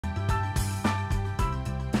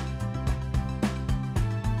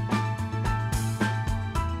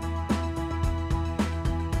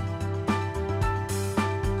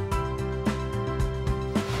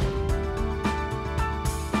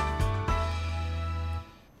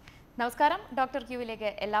നമസ്കാരം ഡോക്ടർ ക്യൂവിലേക്ക്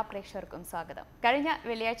എല്ലാ പ്രേക്ഷകർക്കും സ്വാഗതം. കഴിഞ്ഞ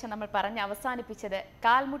വെള്ളിയാഴ്ച നമ്മൾ പറഞ്ഞ് അവസാനിപ്പിച്ചത്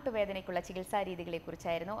കാൽമുട്ട് വേദനയ്ക്കുള്ള ചികിത്സാ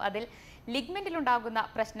രീതികളെക്കുറിച്ചായിരുന്നു. അതിൽ ലിഗ്മെന്റിലുണ്ടാകുന്ന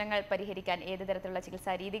പ്രശ്നങ്ങൾ പരിഹരിക്കാൻ ഏത് തരത്തിലുള്ള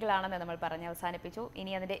ചികിത്സാ രീതികളാണെന്ന് നമ്മൾ പറഞ്ഞ് അവസാനിപ്പിച്ചു.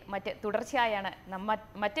 ഇനി അതിൻ്റെ തുടർച്ചയായാണ്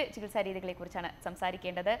മറ്റ് ചികിത്സാ രീതികളെക്കുറിച്ചാണ്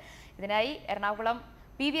സംസാരിക്കേണ്ടത്. ഇതിനായി എറണാകുളം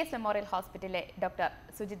PVS മെമ്മോറിയൽ ഹോസ്പിറ്റലിലെ ഡോക്ടർ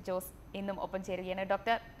സുജിത് ജോസ് ഇന്നും ഒപ്പം ചേരുകയാണ്.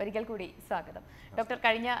 ഡോക്ടർ, ഒരിക്കൽ കൂടി സ്വാഗതം. ഡോക്ടർ,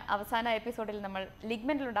 കഴിഞ്ഞ അവസാന എപ്പിസോഡിൽ നമ്മൾ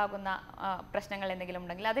ലിഗ്മെന്റിലുണ്ടാകുന്ന പ്രശ്നങ്ങൾ എന്തെങ്കിലും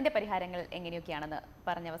ഉണ്ടെങ്കിൽ അതിൻ്റെ പരിഹാരങ്ങൾ എങ്ങനെയൊക്കെയാണെന്ന്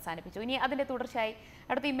പറഞ്ഞ് അവസാനിപ്പിച്ചു. ഇനി അതിൻ്റെ തുടർച്ചയായി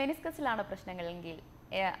അടുത്ത ഈ മെനിസ്കസിലാണ് പ്രശ്നങ്ങളെങ്കിൽ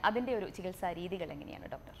അതിൻ്റെ ഒരു ചികിത്സാ രീതികൾ എങ്ങനെയാണ്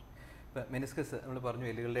ഡോക്ടർ? മെനിസ്കസ് നമ്മൾ പറഞ്ഞു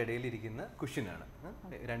എല്ലുകളുടെ ഇടയിലിരിക്കുന്ന കുഷ്യനാണ്,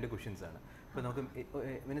 രണ്ട് കുഷ്യൻസാണ്. അപ്പോൾ നമുക്ക്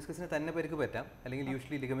മെനിസ്കസിന് തന്നെ പരിക്ക് പറ്റാം, അല്ലെങ്കിൽ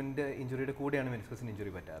യൂഷ്വലി ലിഗമെന്റ് ഇഞ്ചുറിയുടെ കൂടെയാണ് മെനിസ്കസിന്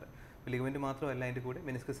ഇഞ്ചുറി പറ്റാറ്. അപ്പോൾ ലിഗമെന്റ് മാത്രമല്ല, അതിൻ്റെ കൂടെ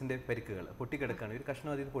മെനിസ്കസിൻ്റെ പരിക്കുകൾ പൊട്ടിക്കിടക്കുകയാണ്, ഒരു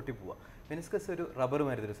കഷ്ണം അതിൽ പൊട്ടിപ്പോവുക. മെനിസ്കസ് ഒരു റബ്ബർ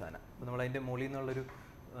മരുന്നൊരു സാധനം. അപ്പോൾ നമ്മൾ അതിൻ്റെ മുകളിൽ നിന്നുള്ളൊരു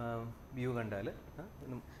വ്യൂ കണ്ടാൽ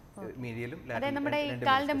മീഡിയയിലും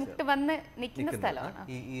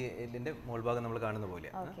ഈ എല്ലിൻ്റെ മോൾഭാഗം നമ്മൾ കാണുന്ന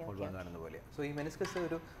പോലെയാണ്, മോൾഭാഗം കാണുന്ന പോലെയാണ്. സോ ഈ മെനിസ്കസ്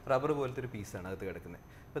ഒരു റബ്ബർ പോലത്തെ ഒരു പീസാണ് അകത്ത് കിടക്കുന്നത്.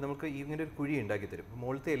 അപ്പോൾ നമുക്ക് ഇങ്ങനെ ഒരു കുഴി ഉണ്ടാക്കി തരും.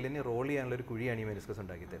 മുകളിലത്തെ എല്ലിനെ റോൾ ചെയ്യാനുള്ള ഒരു കുഴിയാണ് ഈ മെനിസ്കസ്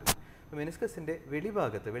ഉണ്ടാക്കി തരുന്നത്. അപ്പോൾ മെനിസ്കസിൻ്റെ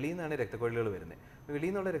വെളിഭാഗത്ത്, വെളിയിൽ നിന്നാണ് രക്തക്കൊഴലുകൾ വരുന്നത്.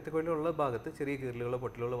 വെളിയിൽ നിന്നുള്ള രക്തക്കൊഴലുകളുള്ള ഭാഗത്ത് ചെറിയ കീറലുകളോ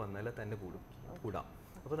പൊട്ടലുകളോ വന്നാൽ തന്നെ കൂടാം.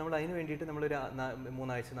 അപ്പോൾ നമ്മൾ അതിന് വേണ്ടിയിട്ട് നമ്മളൊരു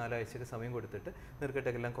 3 ആഴ്ച 4 ആഴ്ചയൊക്കെ സമയം കൊടുത്തിട്ട്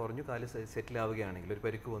നീർക്കെട്ടൊക്കെല്ലാം കുറഞ്ഞു, കാല് സെറ്റിൽ ആവുകയാണെങ്കിൽ, ഒരു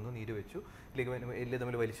പരിക്ക് വന്നു, നീര് വെച്ചു, ലിഗമെന്റ് എല്ല്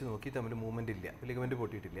തമ്മിൽ വലിച്ചു നോക്കി തമ്മിൽ മൂവ്മെന്റ് ഇല്ല, ലിഗമെന്റ്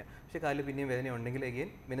പൊട്ടിയിട്ടില്ല, പക്ഷേ കാല് പിന്നെയും വേദന ഉണ്ടെങ്കിൽ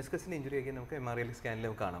അഗെയിൻ മെനിസ്കസിന്റെ ഇഞ്ചുറി ഒക്കെ നമുക്ക് MRI സ്കാനിൽ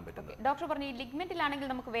നമുക്ക് കാണാൻ പറ്റും. ഡോക്ടർ പറഞ്ഞു ഈ ലിഗ്മെന്റിലാണെങ്കിൽ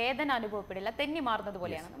നമുക്ക് വേദന അനുഭവപ്പെടില്ല, തെന്നി മാറുന്നത്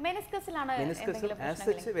പോലെയാണ്. മെനിസ്കസിലാണ്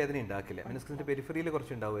വേദന ഉണ്ടാക്കില്ല. മെനിസ്കസിന്റെ പെരിഫറിയിൽ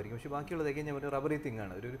കുറച്ച് ഉണ്ടാവുമായിരിക്കും, പക്ഷേ ബാക്കിയുള്ളതൊക്കെ ഞാൻ ഒരു റബ്ബറി തിങ്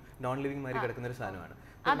ആണ്, ഒരു നോൺ ലിവിംഗ് മാതിരി കിടക്കുന്ന ഒരു സാധനമാണ്.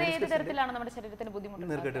 അത് ഏത് തരത്തിലാണ് നമ്മുടെ ശരീരത്തിന് ബുദ്ധിമുട്ട്?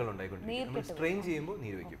 നീർക്കെട്ടുകൾ ഉണ്ടായിക്കൊണ്ടിരിക്കും. നമ്മൾ സ്ട്രെയിൻ ചെയ്യുമ്പോൾ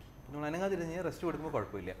നീര് വയ്ക്കും. നമ്മൾ അനങ്ങാതിരുന്ന് റെസ്റ്റ് കൊടുക്കുമ്പോൾ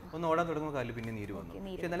കുഴപ്പമില്ല, ഒന്ന് ഓടാൻ തുടങ്ങുമ്പോൾ കാലിൽ പിന്നെ നീര് വന്നു,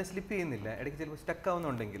 പക്ഷേ എന്നാലും സ്ലിപ്പ് ചെയ്യുന്നില്ല, ഇടയ്ക്ക് ചിലപ്പോൾ സ്റ്റക്ക്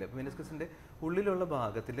ആവുന്നുണ്ടെങ്കിൽ മെനിസ്കസിന്റെ ഉള്ളിലുള്ള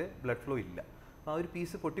ഭാഗത്തിൽ ബ്ലഡ് ഫ്ലോ ഇല്ല. ആ ഒരു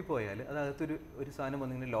പീസ് പൊട്ടിപ്പോയാൽ ഒരു സാധനം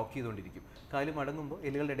വന്നിങ്ങനെ ലോക്ക് ചെയ്തുകൊണ്ടിരിക്കും. കാല് മടങ്ങുമ്പോൾ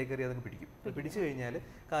എല്ലുകളുടെ ഇടയിൽ കയറി അതങ്ങ് പിടിക്കും. പിടിച്ചു കഴിഞ്ഞാൽ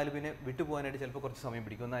കാല് പിന്നെ വിട്ടുപോകാനായിട്ട് ചിലപ്പോൾ കുറച്ച് സമയം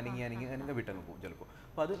പിടിക്കും, ഒന്ന് അനങ്ങി വിട്ടങ്ങ് പോകും ചിലപ്പോൾ.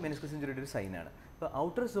 അപ്പോൾ അത് മെനിസ്കസ് ഇഞ്ചുറിയുടെ ഒരു സൈനാണ്. അപ്പോൾ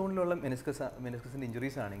ഔട്ടർ സോണിലുള്ള മെനിസ്കസിൻ്റെ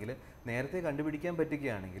ഇഞ്ചുറീസ് ആണെങ്കിൽ നേരത്തെ കണ്ടുപിടിക്കാൻ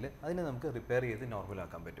പറ്റുകയാണെങ്കിൽ അതിനെ നമുക്ക് റിപ്പയർ ചെയ്ത്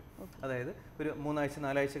നോർമലാക്കാൻ പറ്റും. അതായത് ഒരു 3 ആഴ്ച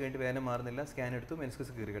 4 ആഴ്ച കഴിഞ്ഞിട്ട് വേദന മാറുന്നില്ല, സ്കാൻ എടുത്തു,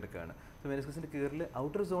 മെനിസ്കസ് കീറി കിടക്കുകയാണ്. അപ്പോൾ മെനിസ്കസിൻ്റെ കീറിൽ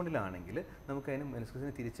ഔട്ടർ സോണിലാണെങ്കിൽ നമുക്ക് അതിന്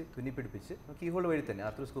മെനിസ്കസിനെ തിരിച്ച് തുന്നിപ്പിടിപ്പിച്ച് കീഹോൾ വഴി തന്നെ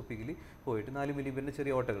ആർത്രോസ്കോപ്പിക്കലി പോയിട്ട് 4 മില്ലിമീറ്ററിൻ്റെ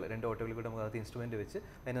ചെറിയ ഓട്ടകൾ, 2 ഓട്ടകളിൽ കൂടെ നമുക്ക് അകത്ത് ഇൻസ്ട്രുമെൻറ്റ് വെച്ച്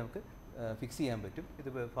അതിനെ നമുക്ക് ഫിക്സ് ചെയ്യാൻ പറ്റും. ഇത്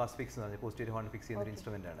ഫാസ്റ്റ് ഫിക്സ് എന്ന് പറഞ്ഞാൽ പോസ്റ്റീരിയർ ഹോൺ ഫിക്സ് ചെയ്യുന്ന ഒരു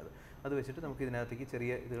ഇൻസ്ട്രുമെൻ്റ് ആണത്. അത് വെച്ചിട്ട് നമുക്ക് ഇതിനകത്തേക്ക്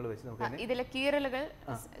ചെറിയ ഇതുകൾ വെച്ച് നമുക്ക്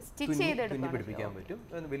പിടിപ്പിക്കാൻ പറ്റും.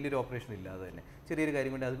 വലിയൊരു ഓപ്പറേഷൻ ഇല്ലാതെ തന്നെ ചെറിയൊരു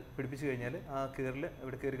കാര്യം കൊണ്ട് അത് പിടിപ്പിച്ചു കഴിഞ്ഞാൽ ആ കീറിൽ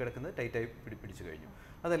ഇവിടെ കയറി കിടക്കുന്നത് ടൈറ്റായി പിടിച്ചു കഴിഞ്ഞു.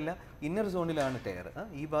 അതല്ല, ഇന്നർ സോണിലാണ് ടയർ,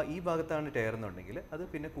 ഈ ഭാഗത്താണ് ടയർ എന്നുണ്ടെങ്കിൽ അത്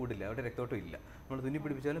പിന്നെ കൂടില്ല, അവിടെ രക്തോട്ടം ഇല്ല, നമ്മൾ തുന്നി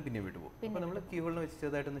പിടിപ്പിച്ചാലും പിന്നെ വിട്ടുപോകും. അപ്പോൾ നമ്മൾ കീഹോളിനെ വെച്ച്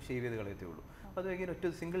ചെറുതായിട്ടൊന്ന് ഷേവ് ചെയ്ത് കളയത്തേ ഉള്ളൂ. അപ്പോൾ അത് കഴിഞ്ഞാൽ ഒറ്റ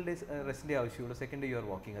സിംഗിൾ ഡേയ്സ് റെസ്റ്റിൻ്റെ ആവശ്യമുള്ളൂ. Second you are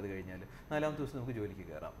walking. അത് കഴിഞ്ഞാൽ 4ാമത്തെ ദിവസം നമുക്ക് ജോലിക്ക്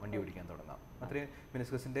കയറാം, വണ്ടി ഓടിക്കാൻ തുടങ്ങാം. അത്രയും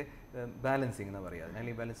മെനിസ്കസിൻ്റെ ബാലൻസിങ് എന്ന് പറയുക. അതിനാൽ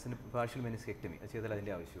ഈ ബാലൻസിന് പാർഷ്യൽ മെനിസ്കെക്ടമി ചെയ്താൽ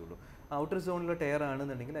അതിൻ്റെ ആവശ്യമുള്ളൂ. ഔട്ടർ സോണിലുള്ള ടയർ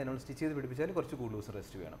ആണെന്നുണ്ടെങ്കിൽ അതിനോട് സ്റ്റിച്ച് ചെയ്ത് പിടിപ്പിച്ചാൽ കുറച്ച് കൂടുതൽ ദിവസം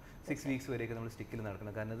റെസ്റ്റ് വേണം. 6 വീക്സ് വരെയൊക്കെ നമ്മൾ സ്റ്റിക്കിൽ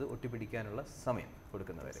നടക്കണം, കാരണം അത് ഒട്ടിപ്പിടിക്കാനുള്ള സമയം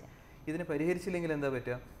കൊടുക്കുന്നവരെ. ഇതിനെ പരിഹരിച്ചില്ലെങ്കിൽ എന്താ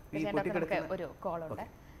പറ്റുക? ഈ ഒരു കോൾ ഉണ്ട്.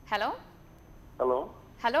 ഹലോ ഹലോ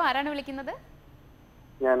ഹലോ, ആരാണ് വിളിക്കുന്നത്?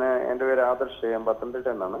 ഞാൻ എൻ്റെ പേര് ആദർശ്, ഞാൻ പത്തനംതിട്ട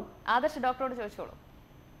എന്നാണ്. ആദർശ്, ഡോക്ടറോട് ചോദിച്ചോളൂ.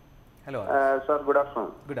 Hello sir, good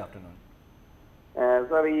afternoon. Good afternoon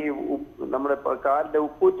sir, ഈ നമ്മുടെ കാലിന്റെ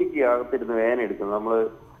ഉപ്പൂറ്റിക്ക് അകത്തിരുന്ന് വേദന എടുക്കുന്നു.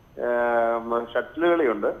 നമ്മള് ഷട്ടിൽ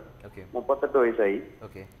കളിയുണ്ട്, 38 വയസ്സായി.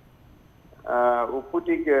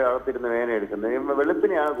 ഉപ്പൂറ്റിക്ക് അകത്തിരുന്ന് വേദന എടുക്കുന്നത്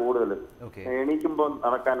വെളുപ്പിനെയാണ് കൂടുതൽ. എണീക്കുമ്പോൾ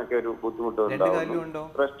നടക്കാനൊക്കെ ഒരു ബുദ്ധിമുട്ട് ഉണ്ടാവും.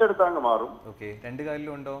 റെസ്റ്റ് എടുത്താൽ അങ്ങ് മാറും.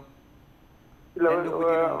 ഇല്ല,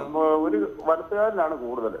 ഒരു വലത്തുകാലിലാണ്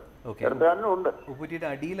കൂടുതൽ, ഇടത്തുകാലിനും ഉണ്ട്. ഉപ്പൂറ്റിയുടെ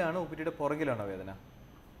അടിയിലാണോ ഉപ്പൂറ്റിയുടെ പുറകിലാണോ വേദന?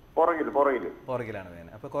 പുറകിലാണ് വേദന.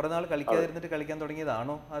 അപ്പൊ കുറെ നാൾ കളിക്കാതിരുന്നിട്ട് കളിക്കാൻ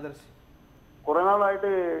തുടങ്ങിയതാണോ ആദർശ്? കുറെ നാളായിട്ട്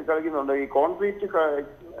കളിക്കുന്നുണ്ട്. ഈ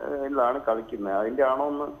കോൺക്രീറ്റ് ാണ് കളിക്കുന്നത്, അതിന്റെ ആണോ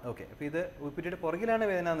എന്ന്. ഓക്കെ, അപ്പൊ ഇത് ഉപ്പൂറ്റിയുടെ പുറകിലാണ്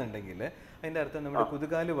വേദന എന്നുണ്ടെങ്കിൽ അതിന്റെ അർത്ഥം നമ്മുടെ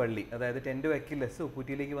കുതുകാല് വള്ളി, അതായത് ടെൻഡോ അക്യുലസ്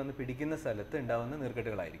ഉപ്പൂറ്റിയിലേക്ക് വന്ന് പിടിക്കുന്ന സ്ഥലത്ത് ഉണ്ടാവുന്ന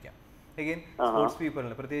നീർക്കെട്ടുകളായിരിക്കാം. അഗെയിൻ സ്പോർട്സ്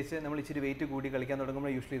പീപ്പിളിന് പ്രത്യേകിച്ച് നമ്മൾ ഇച്ചിരി വെയിറ്റ് കൂടി കളിക്കാൻ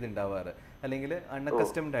തുടങ്ങുമ്പോൾ യൂഷ്വലി ഇത് ഉണ്ടാവാറ്. അല്ലെങ്കിൽ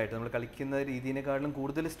അൺഅക്കസ്റ്റംഡ് ആയിട്ട് നമ്മൾ കളിക്കുന്ന രീതിയെക്കാളും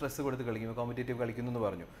കൂടുതൽ സ്ട്രെസ് കൊടുത്ത് കളിക്കുമ്പോൾ കോമ്പറ്റേറ്റീവ് കളിക്കുന്നു എന്ന്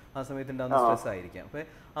പറഞ്ഞു, ആ സമയത്ത് ഉണ്ടാകുന്ന സ്ട്രെസ് ആയിരിക്കാം. അപ്പോൾ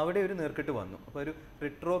അവിടെ ഒരു നീർക്കെട്ട് വന്നു. അപ്പോൾ ഒരു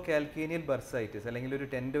റിട്രോ കാൽക്കേനിയൽ ബർസൈറ്റിസ് അല്ലെങ്കിൽ ഒരു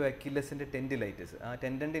ടെൻഡോ അക്യുലസിന്റെ ടെൻഡിലൈറ്റിസ്, ആ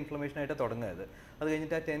ടെൻഡന്റെ ഇൻഫ്ലമേഷൻ ആയിട്ട് തുടങ്ങുന്നത്. അത്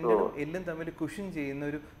കഴിഞ്ഞിട്ട് ആ ടെൻഡനും എല്ലും തമ്മിൽ കുഷൻ ചെയ്യുന്ന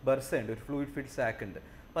ഒരു ബർസ ഉണ്ട്, ഒരു ഫ്ലൂയിഡ് ഫിഡ് സാക്ക് ഉണ്ട്.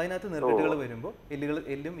 അപ്പോൾ അതിനകത്ത് നീർക്കെട്ടുകൾ വരുമ്പോൾ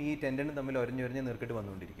എല്ലും ഈ ടെൻഡനും തമ്മിൽ ഒരഞ്ഞൊരഞ്ഞ് നീർക്കെട്ട്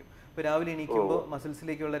വന്നുകൊണ്ടിരിക്കും. ഇപ്പോൾ രാവിലെ എണീക്കുമ്പോൾ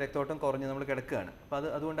മസിൽസിലേക്കുള്ള രക്തോട്ടം കുറഞ്ഞ് നമ്മൾ കിടക്കുകയാണ്. അപ്പോൾ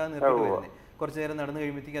അതുകൊണ്ടാണ് നീർക്കെട്ട് വരുന്നത്. കുറച്ച് നേരം നടന്നു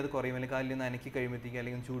കഴിയുമ്പോഴത്തേക്കും അത് കുറയും, അല്ലെങ്കിൽ കാലിൽ നിന്ന് അനക്കി കഴിയുമ്പോഴത്തേക്കും,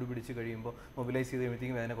 അല്ലെങ്കിൽ ചൂട് പിടിച്ച് കഴിയുമ്പോൾ മൊബിലൈസ് ചെയ്ത്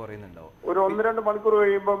കഴിയുമ്പോഴത്തേക്കും വേദന കുറയുന്നുണ്ടാവും. ഒരു 1-2 മണിക്കൂർ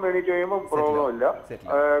കഴിയുമ്പോൾ എണീറ്റ് കഴിയുമ്പോൾ പ്രോബ്ലം ഇല്ല,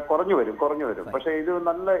 കുറഞ്ഞു വരും. പക്ഷേ ഇത്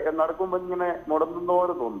നല്ല നടക്കുമ്പോൾ ഇങ്ങനെ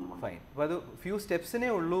മുടങ്ങുന്നപോലെ തോന്നുന്നു. ഫൈൻ. അപ്പോൾ അത് ഫ്യൂ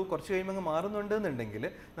സ്റ്റെപ്സിനേ ഉള്ളൂ. കുറച്ച് കഴിയുമ്പോൾ അങ്ങ് മാറുന്നുണ്ടെന്നുണ്ടെങ്കിൽ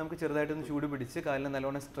നമുക്ക് ചെറുതായിട്ടൊന്ന് ചൂട് പിടിച്ച് കാലിനെ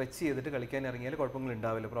നല്ലോണം സ്ട്രെച്ച് ചെയ്തിട്ട് കളിക്കാൻ ഇറങ്ങിയാൽ കുഴപ്പങ്ങൾ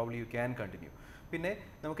ഉണ്ടാവില്ല. Probably you can continue. പിന്നെ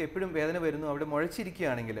നമുക്ക് എപ്പോഴും വേദന വരുന്നു, അവിടെ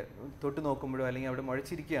മുഴച്ചിരിക്കുകയാണെങ്കിൽ, തൊട്ട് നോക്കുമ്പോഴോ അല്ലെങ്കിൽ അവിടെ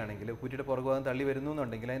മുഴച്ചിരിക്കുകയാണെങ്കിൽ, കുറ്റിയുടെ പുറകുഭാഗം തള്ളി വരുന്നു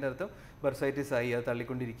എന്നുണ്ടെങ്കിൽ അതിൻ്റെ അർത്ഥം ബർസൈറ്റിസ് ആയി, അത്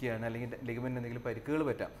തള്ളിക്കൊണ്ടിരിക്കുകയാണ്, അല്ലെങ്കിൽ ലിഗമെന്റ് എന്തെങ്കിലും പരിക്കുകൾ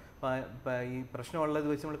പറ്റാം. അപ്പോൾ ഈ പ്രശ്നമുള്ളത്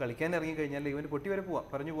വെച്ച് നമ്മൾ കളിക്കാൻ ഇറങ്ങി കഴിഞ്ഞാൽ ലിഗമെന്റ് പൊട്ടി വരെ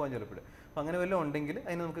പറഞ്ഞു പോകാൻ ചിലപ്പോൾ. അപ്പോൾ അങ്ങനെ വല്ലതും ഉണ്ടെങ്കിൽ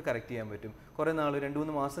അതിനെ നമുക്ക് കറക്റ്റ് ചെയ്യാൻ പറ്റും. കുറേ നാൾ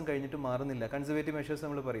 2-3 മാസം കഴിഞ്ഞിട്ട് മാറുന്നില്ല, കൺസർവേറ്റീവ് മെഷേഴ്സ്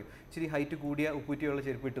നമ്മൾ പറയും. ഇച്ചിരി ഹൈറ്റ് കൂടിയ ഉപ്പൂറ്റിയുള്ള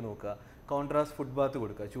ചെരുപ്പിട്ട് നോക്കുക, കോൺട്രാസ്റ്റ് ഫുഡ് ബാത്ത്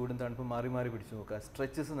കൊടുക്കുക, ചൂടും തണുപ്പും മാറി പിടിച്ച് നോക്കുക,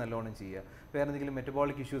 സ്ട്രെച്ചസ് നല്ലോണം ചെയ്യുക. വേറെ എന്തെങ്കിലും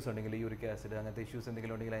മെറ്റബോളിക് ഇഷ്യൂസ് ഉണ്ടെങ്കിൽ, യൂറിക് ആസിഡ് അങ്ങനത്തെ ഇഷ്യൂസ്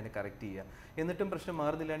എന്തെങ്കിലും ഉണ്ടെങ്കിൽ അതിനെ കറക്റ്റ് ചെയ്യുക. എന്നിട്ടും പ്രശ്നം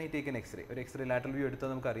മാറുന്നില്ലാണെങ്കിൽ ടേക്ക് എൻ എക്സ്റേ. ഒരു എക്സ്റേ ലാറ്ററൽ വ്യൂ എടുത്താൽ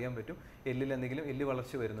നമുക്ക് അറിയാൻ പറ്റും എല്ലിൽ എന്തെങ്കിലും എല്ല്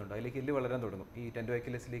വളർച്ച വരുന്നുണ്ടോ, അതിലേക്ക് എല്ല് വളരാൻ തുടങ്ങും, ഈ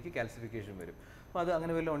ടെൻഡോഅക്വിലസിലേക്ക് കാൽസിഫിക്കേഷൻ വരും. അപ്പോൾ അത്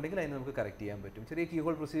അങ്ങനെ വല്ലതും ഉണ്ടെങ്കിൽ അതിന് നമുക്ക് കറക്റ്റ് ചെയ്യാൻ പറ്റും. ചെറിയ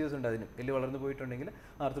കീഹോൾ പ്രൊസീജിയേഴ്സ് ഉണ്ട് അതിന്. എല്ല് വളർന്നു പോയിട്ടുണ്ടെങ്കിൽ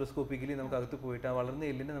ആർത്രോസ്കോപ്പിക്കലി നമുക്ക് അകത്ത് പോയിട്ട് ആ വളർന്ന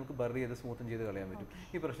എല്ലിനെ നമുക്ക് ബർ ചെയ്ത് സ്മൂത്തും ചെയ്ത് കളയാൻ പറ്റും.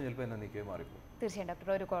 ഈ പ്രശ്നം ചിലപ്പോൾ എന്നേക്കുമേ മാറിപ്പോകും. തീർച്ചയായും ഡോക്ടർ,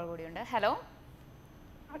 ഒരു കോൾ കൂടിയുണ്ട്. ഹലോ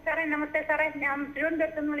സാറേ, നമസ്തേ സാറേ. ഞാൻ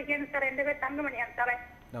തിരുവനന്തപുരത്ത് നിന്ന് വിളിക്കുന്നു സാറേ. എൻ്റെ പേര് തങ്കമണിയാണ് സാറേ.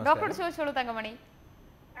 ഡോക്ടറോട് ചോദിച്ചോളൂ തങ്കമണി.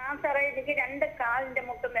 സാറേ, എനിക്ക് 2 കാലിന്റെ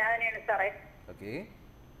മുട്ടും വേദനയാണ് സാറേ.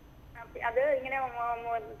 അത് ഇങ്ങനെ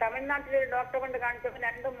തമിഴ്നാട്ടിൽ ഒരു ഡോക്ടറെ കൊണ്ട് കാണിച്ചപ്പോൾ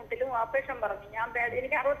 2 മുട്ടിലും ഓപ്പറേഷൻ പറഞ്ഞു.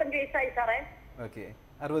 എനിക്ക് 65 വയസ്സായി സാറേ.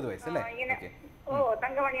 60 വയസ്സല്ലേ?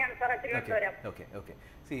 തങ്കമണിയാണ് സാറേ, തിരുവനന്തപുരം.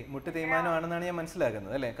 മുട്ട് തേയ്മാനമാണെന്നാണ് ഞാൻ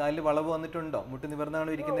മനസ്സിലാക്കുന്നത് അല്ലേ? കാലിൽ വളവ് വന്നിട്ടുണ്ടോ? മുട്ട്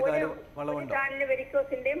നിവർന്നാണോ ഇരിക്കുന്ന? കാല് വളവുണ്ടോ? കാലിന്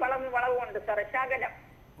വെരിക്കോസിന്റെയും വളവുണ്ട് സാറേ,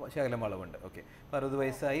 ശകലം വളവുണ്ട്. ഓക്കെ. 60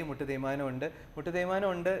 വയസ്സായി, മുട്ട് തേയ്മാനമുണ്ട്.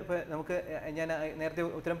 ഇപ്പോൾ നമുക്ക് ഞാൻ നേരത്തെ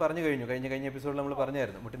ഉത്തരം പറഞ്ഞു കഴിഞ്ഞു. കഴിഞ്ഞ എപ്പിസോഡിൽ നമ്മൾ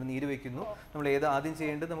പറഞ്ഞായിരുന്നു മുട്ടിന് നീര് വെക്കുന്നു. നമ്മൾ ആദ്യം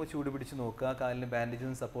ചെയ്യേണ്ടത് നമുക്ക് ചൂട് പിടിച്ച് നോക്കുക, കാലിന്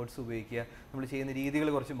ബാൻഡേജും സപ്പോർട്ട്സ് ഉപയോഗിക്കുക, നമ്മൾ ചെയ്യുന്ന രീതികൾ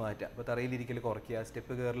കുറച്ച് മാറ്റുക. ഇപ്പോൾ തറയിലിരിക്കൽ കുറയ്ക്കുക,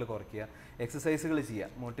 സ്റ്റെപ്പ് കയറൽ കുറയ്ക്കുക, എക്സസൈസുകൾ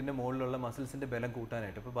ചെയ്യുക, മുട്ടിൻ്റെ മുകളിലുള്ള മസിൽസിൻ്റെ ബലം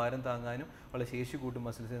കൂട്ടാനായിട്ട്. ഇപ്പോൾ ഭാരം താങ്ങാനും ഉള്ള ശേഷി കൂട്ടും,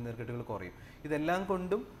 മസിൽസിൻ്റെ നീർക്കെട്ടുകൾ കുറയും. ഇതെല്ലാം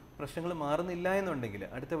കൊണ്ടും പ്രശ്നങ്ങൾ മാറുന്നില്ല എന്നുണ്ടെങ്കിൽ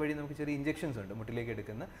അടുത്ത വഴി നമുക്ക് ചെറിയ ഇഞ്ചക്ഷൻസ് ഉണ്ട്, മുട്ടിലേക്ക്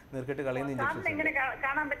എടുക്കുന്ന നീർക്കെട്ട് കളയുന്ന ഇഞ്ചക്ഷൻസ്.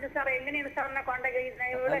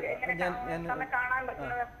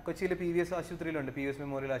 കൊച്ചിയിലെ PVS ആശുപത്രിയിലുണ്ട്, PVS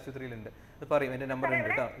മെമ്മോറിയൽ ആശുപത്രിയിലുണ്ട്. അത് പറയും, എൻ്റെ നമ്പർ ഉണ്ട്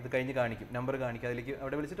കേട്ടോ, ഇത് കഴിഞ്ഞ് കാണിക്കും, നമ്പർ കാണിക്കും, അതിലേക്ക്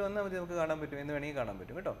അവിടെ വിളിച്ചിട്ട് വന്നാൽ മതി, നമുക്ക് കാണാൻ പറ്റും, എന്ന് വേണമെങ്കിൽ കാണാൻ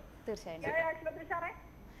പറ്റും കേട്ടോ.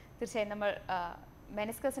 തീർച്ചയായും നമ്മൾ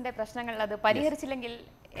മെനിസ്കസിന്റെ പ്രശ്നങ്ങൾ അത് പരിഹരിച്ചില്ലെങ്കിൽ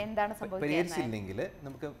എന്താണ് സംഭവിക്കുക? പരിഹരിച്ചില്ലെങ്കിൽ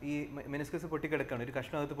നമുക്ക് ഈ മെനിസ്കസ് പൊട്ടിക്കിടക്കുകയാണ്, ഒരു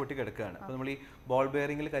കഷ്ണകത്ത് പൊട്ടിക്കിടക്കുകയാണ്. അപ്പോൾ നമ്മൾ ഈ ബോൾ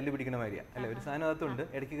ബെയറിംഗിൽ കല്ല് പിടിക്കുന്ന മാതിരിയാണ് അല്ലെ? ഒരു സാധനകത്തുണ്ട്,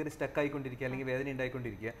 ഇടയ്ക്ക് കയറി സ്റ്റക്ക് ആയിക്കൊണ്ടിരിക്കുക, അല്ലെങ്കിൽ വേദന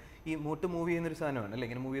ഉണ്ടായിക്കൊണ്ടിരിക്കുക. ഈ മുട്ട് മൂവ് ചെയ്യുന്നൊരു സാധനമാണ് അല്ലെ,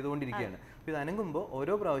 ഇങ്ങനെ മൂവ് ചെയ്തുകൊണ്ടിരിക്കുകയാണ്. അപ്പോൾ ഇത് അനങ്ങുമ്പോൾ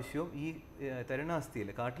ഓരോ പ്രാവശ്യവും ഈ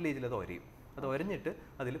തരുണാസ്ഥിയിൽ കാർട്ടിലേജിൽ അത് ഒരയും. അത് ഒരഞ്ഞിട്ട്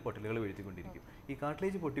അതിൽ പൊട്ടലുകൾ വീഴ്ത്തിക്കൊണ്ടിരിക്കും. ഈ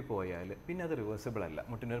കാർട്ടിലേജ് പൊട്ടിപ്പോയാൽ പിന്നെ അത് റിവേഴ്സിബിൾ അല്ല,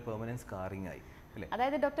 മുട്ടിനൊരു പെർമനന്റ് സ്കാറിംഗ് ആയി.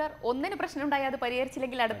 അതായത് ഡോക്ടർ, ഒന്നിന് പ്രശ്നം ഉണ്ടായി അത്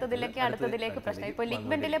പരിഹരിച്ചില്ലെങ്കിൽ അടുത്തതിലേക്ക് പ്രശ്നം. ഇപ്പോൾ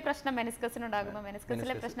ലിഗ്മെന്റിലെ പ്രശ്നം മെനിസ്കസിനുണ്ടാകുന്നു,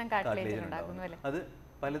 മെനിസ്കസിലെ പ്രശ്നം കാർട്ടിലേജിനുണ്ടാകുന്നു അല്ലേ? അത്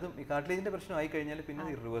പലതും ഈ കാർട്ടിലേജിന്റെ പ്രശ്നം ആയി കഴിഞ്ഞാൽ പിന്നെ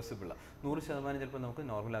ഇറിവേഴ്സിബിൾ ആണ്. 100% ചിലപ്പോൾ നമുക്ക്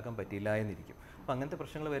നോർമലാക്കാൻ പറ്റില്ല എന്നിരിക്കും. അപ്പോൾ അങ്ങനത്തെ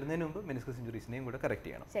പ്രശ്നങ്ങൾ വരുന്നതിന് മുമ്പ് മെനിസ്കസ് ഇഞ്ചുറീസിനെയും കൂടെ കറക്റ്റ്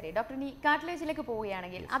ചെയ്യണം. ശരി ഡോക്ടർ, ഈ കാർട്ടിലേജിലേക്ക്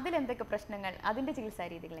പോവുകയാണെങ്കിൽ അതിൽ എന്തൊക്കെ പ്രശ്നങ്ങൾ, അതിന്റെ ചികിത്സാ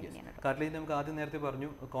രീതികൾ എങ്ങനെയാണ്? കാർട്ടിലേജ് നമുക്ക് ആദ്യം നേരത്തെ പറഞ്ഞു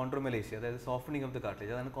കോൺട്രോമലേഷ്യ, അതായത് സോഫ്റ്റനിങ് ഓഫ് ദ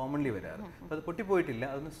കാർട്ടിലേജ്, അതാണ് കോമൺലി വരാറ്. അപ്പോൾ അത് പൊട്ടിപ്പോയിട്ടില്ല,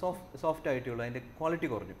 അതൊന്ന് സോഫ്റ്റ് ആയിട്ടുള്ളൂ, അതിൻ്റെ ക്വാളിറ്റി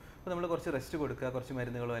കുറഞ്ഞു. അപ്പോൾ നമ്മൾ കുറച്ച് റെസ്റ്റ് കൊടുക്കുക, കുറച്ച്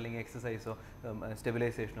മരുന്നുകളോ അല്ലെങ്കിൽ എക്സസൈസോ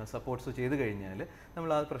സ്റ്റെബിലൈസേഷനോ സപ്പോർട്ട്സോ ചെയ്ത് കഴിഞ്ഞാൽ നമ്മൾ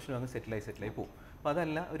ആ പ്രശ്നം അങ്ങ് സെറ്റിലായി പോകും. അപ്പോൾ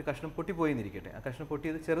അതല്ല, ഒരു കഷ്ണം പൊട്ടിപ്പോയി എന്നിരിക്കട്ടെ, ആ കഷ്ണം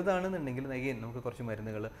പൊട്ടിയത് ചെറുതാണെന്നുണ്ടെങ്കിൽ അഗെയിൻ നമുക്ക് കുറച്ച്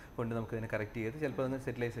മരുന്നുകൾ കൊണ്ട് നമുക്ക് ഇതിനെ കറക്റ്റ് ചെയ്ത് ചിലപ്പോൾ അത്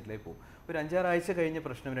സെറ്റിലായി പോകും. ഒരു 5-6 ആഴ്ച കഴിഞ്ഞ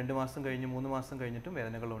പ്രശ്നം 2 മാസം കഴിഞ്ഞ് 3 മാസം കഴിഞ്ഞിട്ടും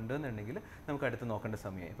വേദനകൾ ഉണ്ടെന്നുണ്ടെങ്കിൽ നമുക്ക് അടുത്ത് നോക്കേണ്ട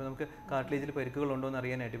സമയമായി. ഇപ്പോൾ നമുക്ക് കാർട്ടിലേജിൽ പരിക്കുകൾ ഉണ്ടോ എന്ന്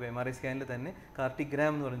അറിയാനായിട്ട് ഇപ്പോൾ MRI സ്കാനിൽ തന്നെ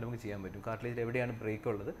കാർട്ടിഗ്രാം എന്ന് പറഞ്ഞിട്ട് നമുക്ക് ചെയ്യാൻ പറ്റും. കാർട്ടിലേജിൽ എവിടെയാണ് ബ്രേക്ക്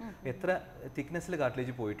ഉള്ളത്, എത്ര തിക്നെസ്സിൽ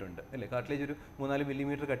കാർട്ടിലേജ് പോയിട്ടുണ്ട് അല്ലേ? കാർട്ടിലേജ് ഒരു 3-4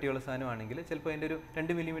 മില്ലിമീറ്റർ കട്ടിയുള്ള സാധനമാണെങ്കിൽ ചിലപ്പോൾ അതിൻ്റെ ഒരു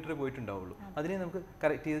 2 മില്ലിമീറ്റർ പോയിട്ടുണ്ടാവുള്ളൂ. അതിനെ നമുക്ക്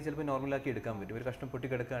കറക്റ്റ് ചെയ്ത് ചിലപ്പോൾ നോർമലാക്കി എടുക്കാൻ പറ്റും. ഒരു കഷ്ണം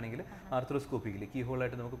പൊട്ടിക്കിടക്കുകയാണെങ്കിൽ ആർത്രോസ്കോപ്പിക്കലി കീ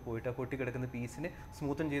ഹോളായിട്ട് നമുക്ക് പോയിട്ട് ആ പൊട്ടിക്കിടക്കുന്ന പീസിനെ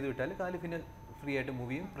സ്മൂത്തൻ ചെയ്ത് വിട്ടാൽ കാല് പിന്നെ ഫ്രീ ആയിട്ട് മൂവ്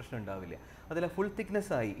ചെയ്യും, പ്രശ്നം ഉണ്ടാവില്ല. അതല്ല ഫുൾ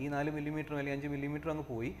തിക്നെസ് ആയി, ഈ 4 മില്ലിമീറ്ററോ അല്ലെങ്കിൽ 5 മില്ലിമീറ്റർ അങ്ങ്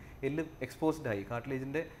പോയി എല്ല് എക്സ്പോസ്ഡ് ആയി,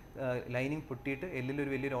 കാർട്ടിലേജിൻ്റെ ലൈനിങ് പൊട്ടിയിട്ട് എല്ലിലൊരു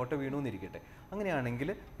വലിയൊരു ഓട്ട വീണുവെന്നിരിക്കട്ടെ, അങ്ങനെയാണെങ്കിൽ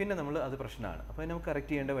പിന്നെ നമ്മൾ അത് പ്രശ്നമാണ്. അപ്പോൾ നമുക്ക്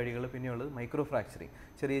കറക്റ്റ് ചെയ്യേണ്ട വഴികൾ പിന്നെയുള്ളത് മൈക്രോ ഫ്രാക്ചറിങ്,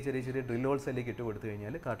 ചെറിയ ഡ്രിൽ ഹോൾസ് അതിലേക്ക് ഇട്ട് കൊടുത്തു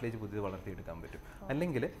കഴിഞ്ഞാൽ കാർട്ടിലേജ് പുതിയത് വളർത്തിയെടുക്കാൻ പറ്റും.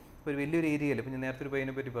 അല്ലെങ്കിൽ ഒരു വലിയൊരു ഏരിയയിൽ, ഇപ്പോൾ ഞാൻ നേരത്തെ ഒരു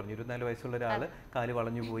പയ്യനെ പറ്റി പറഞ്ഞു, 24 വയസ്സുള്ള ഒരാൾ കാല്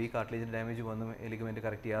വളഞ്ഞു പോയി, കാർട്ടിലേജിന് ഡാമേജ് വന്നു, ലിഗമെന്റ്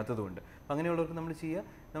കറക്റ്റ് ചെയ്യാത്തതുകൊണ്ട്. അപ്പോൾ അങ്ങനെയുള്ളവർക്ക് നമ്മൾ ചെയ്യുക,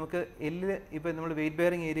 നമുക്ക് എല്ല് ഇപ്പോൾ നമ്മൾ വെയിറ്റ്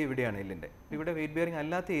ബെയറിംഗ് ഏരിയ ഇവിടെയാണ് എല്ലിൻ്റെ, ഇവിടെ വെയിറ്റ് ബെയറിംഗ്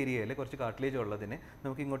അല്ലാത്ത ഏരിയയിൽ കുറച്ച് കാർട്ടിലേജ് ഉള്ളതിനെ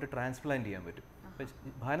നമുക്ക് ഇങ്ങോട്ട് ട്രാൻസ്പ്ലാന്റ് ചെയ്യാൻ പറ്റും.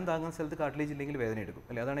 ഭാരം താങ്ങുന്ന സ്ഥലത്ത് കാർട്ടിലേജ് ഇല്ലെങ്കിൽ വേദന എടുക്കും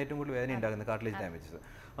അല്ലേ, അതാണ് ഏറ്റവും കൂടുതൽ വേദന ഉണ്ടാകുന്നത് കാർട്ടിലേജ് ഡാമേജസ്.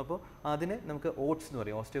 അപ്പോൾ അതിന് നമുക്ക് ഓട്സ് എന്ന്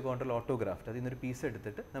പറയും, ഓസ്റ്റിയോകോൺഡ്രൽ ഓട്ടോഗ്രാഫ്റ്റ്, അതിൽ നിന്നൊരു പീസ്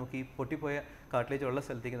എടുത്തിട്ട് നമുക്ക് ഈ പൊട്ടിപ്പോയ കാർട്ടിലേജ് ഉള്ള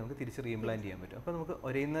സ്ഥലത്തേക്ക് നമുക്ക് തിരിച്ച് റീഇംപ്ലാന്റ് ചെയ്യാൻ പറ്റും. അപ്പോൾ നമുക്ക്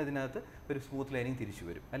ഒരേന്നതിനകത്ത് ഒരു സ്മൂത്ത് ലൈനിങ് തിരിച്ചു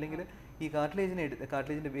വരും. അല്ലെങ്കിൽ ഈ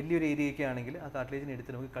കാർട്ടിലേജിൻ്റെ വലിയൊരു ഏരിയയൊക്കെ ആണെങ്കിൽ ആ കാർട്ടിലേജിനെ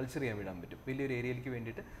എടുത്ത് നമുക്ക് കൾച്ചർ ചെയ്യാൻ വിടാൻ പറ്റും. വലിയൊരു ഏരിയയിലേക്ക്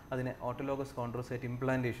വേണ്ടിയിട്ട് അതിനെ ഓട്ടോലോഗസ് കോൺട്രോസൈറ്റ്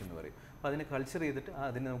ഇംപ്ലാന്റേഷൻ എന്ന് പറയും. അപ്പോൾ അതിനെ കൾച്ചർ ചെയ്തിട്ട്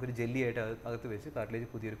അതിനെ നമുക്കൊരു ജെല്ലി ആയിട്ട് അകത്ത് വെച്ച് കാർട്ടിലേജ്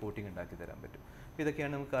പുതിയൊരു കോട്ടിംഗ് ഉണ്ടാക്കി തരാൻ പറ്റും.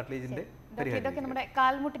 ഇതൊക്കെയാണ് നമുക്ക് കാർട്ടിലേജിന്റെ പരിഹാരം. ഇതൊക്കെ നമ്മുടെ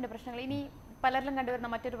കാൽമുട്ടിന്റെ പ്രശ്നങ്ങൾ. ഇനി പലരിലും കണ്ടുവരുന്ന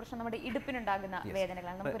മറ്റൊരു പ്രശ്നം നമ്മുടെ ഇടുപ്പിനുണ്ടാകുന്ന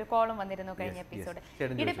വേദനകളാണ്. നമുക്കൊരു കോളം വന്നിരുന്നു കഴിഞ്ഞ എപ്പിസോഡ്.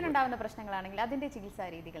 ഇടുപ്പിനുണ്ടാകുന്ന പ്രശ്നങ്ങളാണെങ്കിൽ അതിന്റെ ചികിത്സാ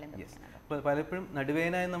രീതികൾ എന്തൊക്കെയാണ്? പലപ്പോഴും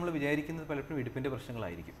നടുവേദന എന്ന് നമ്മൾ വിചാരിക്കുന്നത് പലപ്പോഴും ഇടുപ്പിന്റെ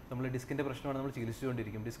പ്രശ്നങ്ങളായിരിക്കും. നമ്മൾ ഡിസ്കിന്റെ പ്രശ്നമാണ് നമ്മൾ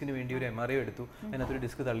ചികിത്സിച്ചുകൊണ്ടിരിക്കും. ഡിസ്കിന് വേണ്ടി ഒരു MRI എടുത്തു, അതിനകത്തൊരു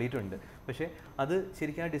ഡിസ്ക് തള്ളിയിട്ടുണ്ട്. പക്ഷേ അത്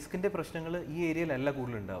ശരിക്കും ആ ഡിസ്കിന്റെ പ്രശ്നങ്ങൾ ഈ ഏരിയയിലല്ല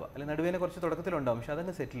കൂടുതൽ ഉണ്ടാവുക. അല്ലെങ്കിൽ നടുവേദന കുറച്ച് തുടക്കത്തിലുണ്ടാവും, പക്ഷേ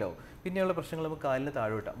അതങ്ങ് സെറ്റിലാവും. പിന്നെയുള്ള പ്രശ്നങ്ങൾ നമുക്ക് കാലിന്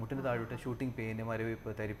താഴോട്ടാണ്, മുട്ടിന് താഴോട്ട് ഷൂട്ടിംഗ് പെയിന്,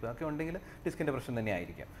 മരവിപ്പ്, തരിപ്പ് ഒക്കെ ഉണ്ടെങ്കിൽ ഡിസ്കിന്റെ പ്രശ്നം തന്നെ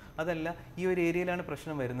ആയിരിക്കാം. അതല്ല ഈ ഒരു ഏരിയയിലാണ്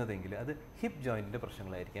പ്രശ്നം വരുന്നതെങ്കിൽ അത് ഹിപ്പ് ജോയിൻറ്റിൻ്റെ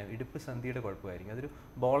പ്രശ്നങ്ങളായിരിക്കാം, ഇടുപ്പ് സന്ധിയുടെ കുഴപ്പമായിരിക്കും. അതൊരു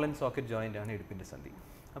ബോൾ ആൻഡ് സോക്കറ്റ് ജോയിൻ്റ് ആണ് ഇടുപ്പിൻ്റെ സന്ധി.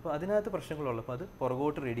 അപ്പോൾ അതിനകത്ത് പ്രശ്നങ്ങളുള്ളപ്പോൾ അത്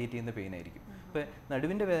പുറകോട്ട് റേഡിയേറ്റ് ചെയ്യുന്ന പെയിൻ ആയിരിക്കും. ഇപ്പോൾ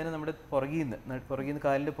നടുവിൻ്റെ വേദന നമ്മുടെ പുറകിൽ നിന്ന്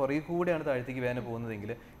കാലിൻ്റെ പുറകിൽ കൂടെയാണ് താഴത്തേക്ക് വേദന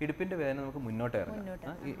പോകുന്നതെങ്കിൽ ഇടുപ്പിൻ്റെ വേദന നമുക്ക് മുന്നോട്ട്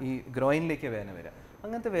ഇറങ്ങാം, ഈ ഗ്രോയിനിലേക്ക് വേദന വരാം.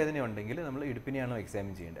 അങ്ങനത്തെ വേദന ഉണ്ടെങ്കിൽ നമ്മൾ ഇടുപ്പിനെയാണോ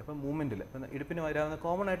എക്സാമിൻ ചെയ്യേണ്ടത്. അപ്പോൾ മൂവ്മെൻറ്റിൽ ഇടുപ്പിന് വരാവുന്ന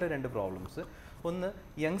കോമൺ ആയിട്ട് 2 പ്രോബ്ലംസ്. ഒന്ന്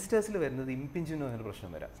യങ്സ്റ്റേഴ്സിൽ വരുന്നത് ഇംപിഞ്ചിനോ എന്നൊരു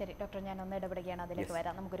പ്രശ്നം വരാം. ശരി ഡോക്ടർ, ഞാൻ ഒന്ന് ഇടപെടുകയാണ്, അതിലേക്ക്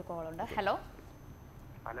വരാം. നമുക്കൊരു കോൾ ഉണ്ട്. ഹലോ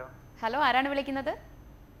ഹലോ ഹലോ, ആരാണ് വിളിക്കുന്നത്?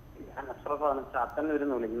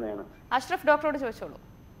 അഷ്റഫ്, ഡോക്ടറോട് ചോദിച്ചോളൂ.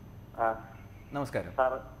 നമസ്കാരം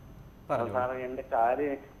സാർ, എന്റെ കാല്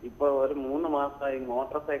ഇപ്പൊ ഒരു 3 മാസമായി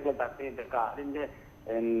മോട്ടോർ സൈക്കിൾ തട്ടിയിട്ട് കാലിന്റെ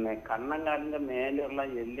കണ്ണങ്കാലിന്റെ മേലുള്ള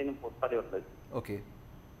എല്ലിന് പൊട്ടലുണ്ട്. ഓക്കെ.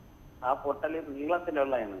 ആ പൊട്ടല്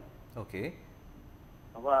നീളത്തിലുള്ളതാണ്. ഓക്കെ.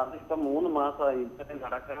 അപ്പൊ അതിപ്പോ 3 മാസമായി, ഇത്രയും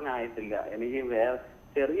നടക്കാനായിട്ടില്ല. എനിക്ക്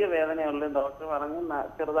ചെറിയ വേദനയുള്ള ഡോക്ടർ പറഞ്ഞു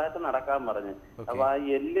ചെറുതായിട്ട് നടക്കാൻ പറഞ്ഞു. അപ്പൊ ആ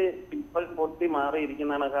എല്ല് ഇപ്പോൾ പൊട്ടി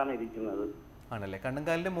മാറിയിരിക്കുന്ന കണക്കാണ് ഇരിക്കുന്നത്. ആണല്ലേ?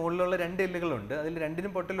 കണ്ണങ്കാലിന്റെ മുകളിലുള്ള 2 എല്ലുകളുണ്ട്, അതിൽ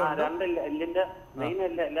 2നും പൊട്ടലുണ്ട്. 2 എല്ലിന്റെ മെയിൻ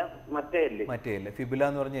എല്ലല്ല, മറ്റേ എല്ല് ഫിബുല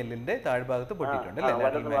എന്ന് പറഞ്ഞ എല്ലിന്റെ താഴ്ഭാഗത്ത് പൊട്ടിയിട്ടുണ്ട്.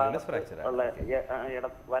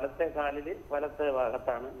 വലത്തെ കാലില് വലത്തെ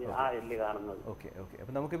ഭാഗത്താണ് ആ എല്ല് കാണുന്നത്. ഓക്കെ.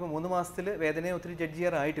 അപ്പൊ നമുക്കിപ്പോ 3 മാസത്തിൽ വേദനയെ ഒത്തിരി ജഡ്ജ്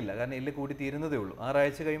ചെയ്യാറായിട്ടില്ല, കാരണം എല്ല് കൂടി തീരുന്നതേ ഉള്ളൂ. 6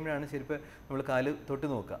 ആഴ്ച കഴിയുമ്പോഴാണ് ശരിക്കും നമ്മൾ കാല് തൊട്ട്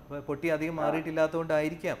നോക്കുക. അപ്പോൾ പൊട്ടി അധികം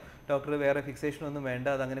മാറിയിട്ടില്ലാത്തതുകൊണ്ടായിരിക്കാം ഡോക്ടർ വേറെ ഫിക്സേഷൻ ഒന്നും വേണ്ട,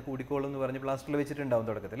 അത് അങ്ങനെ കൂടിക്കോളും എന്ന് പറഞ്ഞ് പ്ലാസ്റ്ററിൽ വെച്ചിട്ടുണ്ടാവും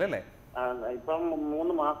തുടക്കത്തിൽ, അല്ലേ? ഇപ്പം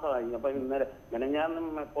 3 മാസമായി. അപ്പൊ ഇന്നലെ ഞാൻ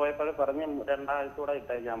പോയപ്പോഴും പറഞ്ഞ് 2 ആഴ്ച കൂടെ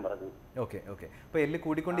ഇട്ടേക്കാൻ പറഞ്ഞു. ഓക്കെ. അപ്പൊ എല്ല്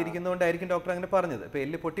കൂടിക്കൊണ്ടിരിക്കുന്നതുകൊണ്ടായിരിക്കും ഡോക്ടർ അങ്ങനെ പറഞ്ഞത്. ഇപ്പൊ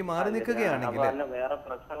എല്ല് പൊട്ടി മാറി നിൽക്കുകയാണെങ്കിൽ വേറെ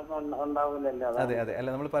പ്രശ്നമൊന്നും ഉണ്ടാവില്ലല്ലോ. അതെ. അല്ല,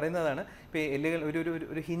 നമ്മൾ പറയുന്നതാണ് ഇപ്പൊ എല്ലുകൾ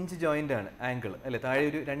ഒരു ഹിഞ്ച് ജോയിന്റ് ആണ് ആങ്കിൾ, അല്ലെ? താഴെ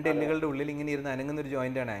ഒരു 2 എല്ലുകളുടെ ഉള്ളിൽ ഇങ്ങനെ ഇരുന്ന് അനങ്ങുന്ന ഒരു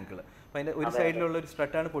ജോയിന്റ് ആണ് ആങ്കിൾ. അപ്പോൾ അതിന്റെ ഒരു സൈഡിലുള്ള ഒരു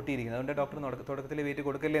സ്ട്രട്ടാണ് പൊട്ടിയിരിക്കുന്നത്. അതുകൊണ്ട് ഡോക്ടർ തുടക്കത്തിൽ വെയിറ്റ്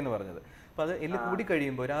കൊടുക്കല്ലേ എന്ന് പറഞ്ഞത്. അപ്പോൾ അത് എല്ല് കൂടി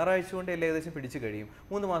കഴിയുമ്പോൾ ഒരു 6 ആഴ്ച കൊണ്ട് എല്ല് ഏകദേശം പിടിച്ച് കഴിയും,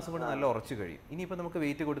 3 മാസം കൊണ്ട് നല്ല ഉറച്ചു കഴിയും. ഇനിയിപ്പോൾ നമുക്ക്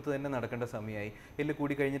വെയിറ്റ് കൊടുത്ത് തന്നെ നടക്കേണ്ട സമയമായി. എല്ല്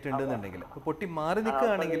കൂടി കഴിഞ്ഞിട്ടുണ്ടെന്നുണ്ടെങ്കിൽ, അപ്പോൾ പൊട്ടി മാറി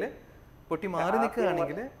നിൽക്കുകയാണെങ്കിൽ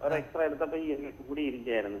എക്സ്റേ എടുത്തപ്പോ ഈ കൂടി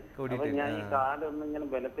ഇരിക്കുകയായിരുന്നു. ഞാൻ ഈ കാലൊന്നും ഇങ്ങനെ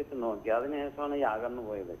ബലപ്പിച്ച് നോക്കി, അതിനുശേഷമാണ് ഈ അകന്നു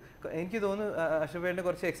പോയത്. എനിക്ക് തോന്നുന്നു അഷ്റഫേന്റെ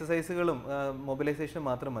കുറച്ച് എക്സസൈസുകളും മൊബിലൈസേഷനും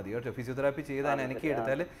മാത്രം മതി കേട്ടോ. ഫിസിയോതെറാപ്പി ചെയ്താൽ അനക്കി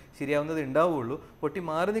എടുത്താൽ ശരിയാവുന്നത് ഉണ്ടാവുള്ളൂ. പൊട്ടി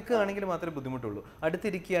മാറി നിൽക്കുകയാണെങ്കിൽ മാത്രമേ ബുദ്ധിമുട്ടുള്ളൂ.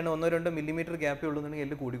 അടുത്തിരിക്കുകയാണ് 1-2 മില്ലിമീറ്റർ ഗ്യാപ്പേ ഉള്ളൂ എന്നുണ്ടെങ്കിൽ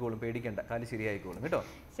എല്ല് കൂടിക്കോളും, പേടിക്കേണ്ട, കാല് ശരിയായിക്കോളും കേട്ടോ.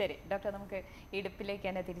 ശരി ഡോക്ടർ, നമുക്ക് ഇടുപ്പിലേക്ക്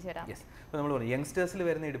തന്നെ തിരിച്ചു വരാം. യെസ്. അപ്പോൾ നമ്മൾ പറഞ്ഞു യങ്സ്റ്റേഴ്സിൽ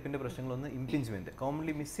വരുന്ന ഇടുപ്പിന്റെ പ്രശ്നങ്ങളൊന്ന് ഇംപിഞ്ച്മെന്റ്,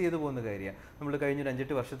 കോമൺലി മിസ് ചെയ്തു പോകുന്ന കാര്യമാണ്. നമ്മൾ കഴിഞ്ഞ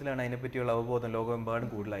 5-8 വർഷത്തിലാണ് അതിനെപ്പറ്റി അവബോധം ലോകമെമ്പാടും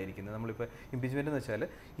കൂടുതലായിരിക്കുന്നത്. നമ്മളിപ്പോൾ ഇംപിഞ്ച്മെന്റ് എന്ന് വെച്ചാൽ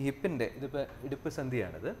ഈ ഹിപ്പിന്റെ ഇതിപ്പോൾ ഇടുപ്പ്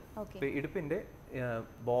സന്ധിയാണിത്. ഇപ്പോൾ ഇടുപ്പിന്റെ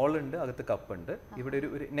ബോളുണ്ട്, അകത്ത് കപ്പുണ്ട്, ഇവിടെ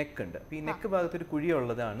ഒരു നെക്ക് ഉണ്ട്. അപ്പോൾ ഈ നെക്ക് ഭാഗത്ത് ഒരു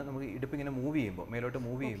കുഴിയുള്ളതാണ് നമുക്ക് ഇടുപ്പ് ഇങ്ങനെ മൂവ് ചെയ്യുമ്പോൾ, മേലോട്ട്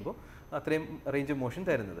മൂവ് ചെയ്യുമ്പോൾ അത്രയും റേഞ്ച് ഓഫ് മോഷൻ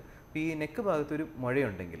തരുന്നത്. അപ്പോൾ ഈ നെക്ക് ഭാഗത്ത് ഒരു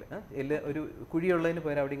മുഴയുണ്ടെങ്കിൽ എല്ല് ഒരു കുഴിയുള്ളതിന്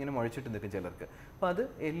പകരം അവിടെ ഇങ്ങനെ മുഴച്ചിട്ട് നിൽക്കും ചിലർക്ക്. അപ്പോൾ അത്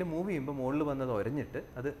എല്ല് മൂവ് ചെയ്യുമ്പോൾ മുകളിൽ വന്നത് ഒരഞ്ഞിട്ട്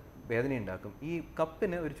അത് വേദന ഉണ്ടാക്കും. ഈ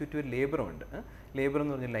കപ്പിന് ഒരു ചുറ്റും ഒരു ലേബറുണ്ട്, ലേബർ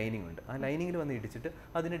എന്ന് പറഞ്ഞ ലൈനിങ് ഉണ്ട്. ആ ലൈനിങ്ങിൽ വന്ന് ഇടിച്ചിട്ട്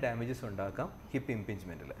അതിന് ഡാമേജസ് ഉണ്ടാക്കാം ഹിപ്പ്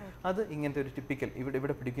ഇംപിഞ്ച്മെന്റിൽ. അത് ഇങ്ങനത്തെ ഒരു ടിപ്പിക്കൽ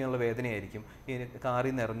ഇവിടെ പിടിക്കാനുള്ള വേദനയായിരിക്കും. ഈ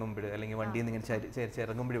കാറിൽ നിന്ന് ഇറങ്ങുമ്പോൾ അല്ലെങ്കിൽ വണ്ടിയിൽ നിന്ന് ഇങ്ങനെ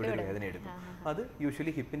ഇറങ്ങുമ്പോൾ ഇവിടെ ഒരു വേദന എടുക്കും. അത്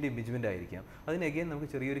യൂഷ്വലി ഹിപ്പിന്റെ ഇംപിഞ്ച്മെന്റ് ആയിരിക്കാം. അതിന് അഗെയിൻ നമുക്ക്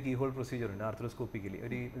ചെറിയൊരു കീ ഹോൾ പ്രൊസീജിയർ ഉണ്ട്, ആർത്രോസ്കോപ്പിക്കലി.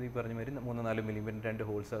 ഈ പറഞ്ഞ മാതിരി 3-4 മില്ലിമീറ്റർ 2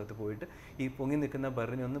 ഹോൾസ് അകത്ത് പോയിട്ട് ഈ പൊങ്ങി നിൽക്കുന്ന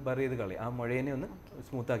ബറിനെ ഒന്ന് ബർ ചെയ്ത് കളയാം, ആ മുഴയെ ഒന്ന്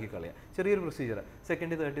സ്മൂത്താക്കി കളയാം. ചെറിയൊരു പ്രൊസീജിയർ,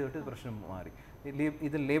 സെക്കൻഡ് 30 തൊട്ട് പ്രശ്നം മാറി.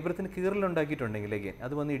 ഇത് ലേബറത്തിന് കീറലുണ്ടാക്കിയിട്ടുണ്ടെങ്കിൽ അഗെയിൻ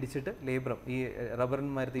അത് വന്ന് ഇടിച്ചിട്ട് ലേബറും ഈ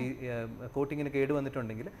റബ്ബറിന്മാരത്തെ ഈ കോട്ടിങ്ങിന് കേട്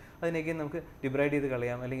വന്നിട്ടുണ്ടെങ്കിൽ അതിനഗെയിൻ നമുക്ക് ഡിബ്രൈഡ് ചെയ്ത്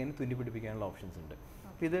കളയാം, അല്ലെങ്കിൽ തുന്നി പിടിപ്പിക്കാനുള്ള ഓപ്ഷൻസ് ഉണ്ട്.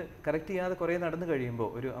 ഇത് കറക്റ്റ് ചെയ്യാതെ കുറേ നടന്നു കഴിയുമ്പോൾ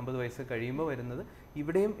ഒരു 50 വയസ്സ് കഴിയുമ്പോൾ വരുന്നത്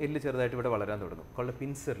ഇവിടെയും എല്ല് ചെറുതായിട്ട് ഇവിടെ വളരാൻ തുടങ്ങും, കൊള്ള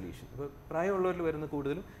പിൻസർ ലീഷൻ. ഇപ്പോൾ പ്രായമുള്ളവരിൽ വരുന്ന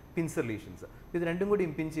കൂടുതലും പിൻസർ ലീഷൻസ്. ഇത് രണ്ടും കൂടി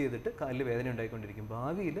ഇമ്പിഞ്ച് ചെയ്തിട്ട് കാലിൽ വേദന ഉണ്ടായിക്കൊണ്ടിരിക്കും.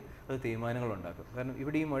 ഭാവിയിൽ അത് തേയ്മാനങ്ങൾ ഉണ്ടാക്കും. കാരണം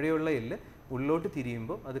ഇവിടെ ഈ മുഴയുള്ള എല്ല് ഉള്ളോട്ട്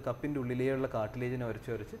തിരിയുമ്പോൾ അത് കപ്പിൻ്റെ ഉള്ളിലേയുള്ള കാർട്ടിലേജിനെ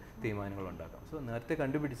ഉരച്ച് തേയ്മാനങ്ങൾ ഉണ്ടാക്കാം. സോ നേരത്തെ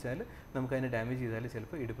കണ്ടുപിടിച്ചാൽ നമുക്ക് അതിനെ ഡാമേജ് ചെയ്താൽ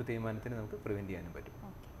ചിലപ്പോൾ ഇടുപ്പ് തേയ്മാനത്തിന് നമുക്ക് പ്രിവെൻറ്റ് ചെയ്യാനും പറ്റും.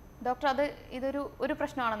 ഡോക്ടർ, ഇതൊരു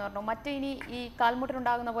പ്രശ്നമാണെന്ന് പറഞ്ഞു. മറ്റേ ഇനി ഈ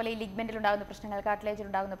കാൽമുട്ടിലുണ്ടാകുന്ന പോലെ ഈ ലിഗ്മെന്റിലുണ്ടാകുന്ന പ്രശ്നങ്ങൾ,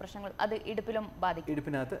 കാർട്ടിലേജിലുണ്ടാകുന്ന പ്രശ്നങ്ങൾ അത് ഇടുപ്പിലും ബാധിക്കും?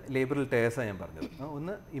 ഇടുപ്പിനകത്ത് ലേബറൽ ടയേഴ്സാണ് ഞാൻ പറഞ്ഞത്.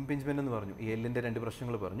 ഒന്ന് ഇംപിഞ്ച്മെന്റ് എന്ന് പറഞ്ഞു, ഈ എല്ലിൻ്റെ 2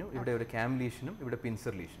 പ്രശ്നങ്ങൾ പറഞ്ഞു. ഇവിടെ ഒരു ക്യാം ലീഷനും ഇവിടെ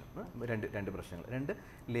പിൻസർ ലീഷനും, രണ്ട് പ്രശ്നങ്ങൾ. 2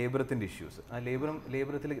 ലേബറത്തിൻ്റെ ഇഷ്യൂസ്. ആ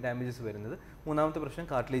ലേബറത്തിൽ ഡാമേജസ് വരുന്നത്. മൂന്നാമത്തെ പ്രശ്നം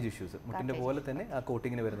കാർട്ടിലേജ് ഇഷ്യൂസ്, മുട്ടിൻ്റെ പോലെ തന്നെ ആ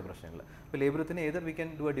കോട്ടിങ്ങിന് വരുന്ന പ്രശ്നങ്ങൾ. അപ്പോൾ ലേബറത്തിന് Ather we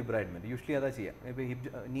can do A ഡിബ്രൈഡ്മെന്റ്, usually അതാ ചെയ്യാം. ഇപ്പോൾ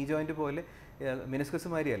നീ ജോയിന്റ് പോലെ മെനിസ്കസ്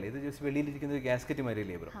മാതിരിയല്ല, ഇത് ജസ്റ്റ് വെളിയിലിരിക്കുന്ന ഒരു ഗ്യാസ്കറ്റ് മാതിരി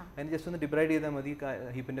ലേബർ. അതിന് ജസ്റ്റ് ഒന്ന് ഡിബ്രൈഡ് ചെയ്താൽ മതി,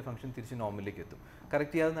 ഹിപ്പിൻ്റെ ഫംഗ്ഷൻ തിരിച്ച് നോർമലിലേക്ക് എത്തും.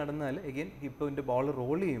 കറക്റ്റ് ചെയ്യാതെ നടന്നാൽ എഗെയിൻ ഹിപ്പിൻ്റെ ബോൾ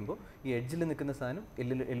റോൾ ചെയ്യുമ്പോൾ ഈ എഡ്ജിൽ നിൽക്കുന്ന സാധനം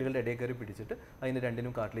എല്ലുകളുടെ ഇടയിൽ കയറി പിടിച്ചിട്ട് അതിന്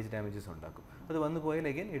രണ്ടിനും കാർട്ടിലേജ് ഡാമേജസ് ഉണ്ടാക്കും. അത് വന്നു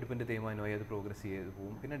പോയാൽ എഗെയിൻ ഇടുപ്പിൻ്റെ തേയ്മാനമായി അത് പ്രോഗ്രസ് ചെയ്ത്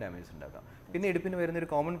പോകും, പിന്നെ ഡാമേജസ് ഉണ്ടാക്കാം. പിന്നെ ഇടുപ്പിന്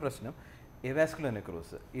വരുന്നൊരു കോമൺ പ്രശ്നം എവാസ്കുലർ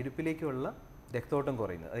നെക്രോസ്, ഇടുപ്പിലേക്കുള്ള രക്തോട്ടം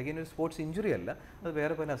കുറയുന്നത്. അതൊക്കെ ഒരു സ്പോർട്സ് ഇഞ്ചുറി അല്ല, അത്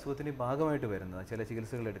വേറെ പല അസുഖത്തിൻ്റെ ഭാഗമായിട്ട് വരുന്നതാണ്. ചില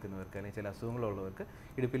ചികിത്സകൾ എടുക്കുന്നവർക്ക് അല്ലെങ്കിൽ ചില അസുഖങ്ങളുള്ളവർക്ക്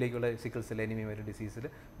ഇടുപ്പിലേക്കുള്ള സിക്കിൾ സെൽ അനീമിയ വരെ ഡിസീസിൽ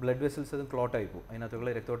ബ്ലഡ് വെസൽസ് അത് ക്ലോട്ടായി പോകും,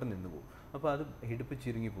 അതിനകത്തുള്ള രക്തോട്ടം നിന്ന് പോകും. അപ്പോൾ അത് ഇടുപ്പ്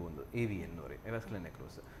ചുരുങ്ങി പോകുന്നത് AVN എന്ന് പറയും, എവാസ്കുലർ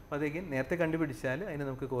നെക്രോസ്. അപ്പോൾ അതൊക്കെ നേരത്തെ കണ്ടുപിടിച്ചാൽ അതിന്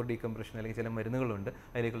നമുക്ക് കോർ ഡീകംപ്രഷൻ അല്ലെങ്കിൽ ചില മരുന്നുകളുണ്ട്,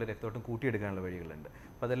 അതിലേക്കുള്ള രക്തോട്ടം കൂട്ടിയെടുക്കാനുള്ള വഴികളുണ്ട്.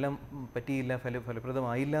 അപ്പോൾ അതെല്ലാം പറ്റിയില്ല,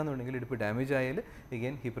 ഫലപ്രദമായില്ല എന്നുണ്ടെങ്കിൽ ഇടുപ്പ് ഡാമേജ് ആയാൽ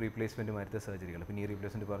എഗെയിൻ ഹിപ്പ് റീപ്ലേസ്മെൻറ്റ് മാറ്റത്തെ സർജറികൾ. പിന്നെ ഈ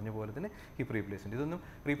റീപ്ലേസ്മെൻറ്റ് പറഞ്ഞ പോലെ തന്നെ ഹിപ്പ് റീപ്ലേസ്മെൻറ്റ്. ഇതൊന്നും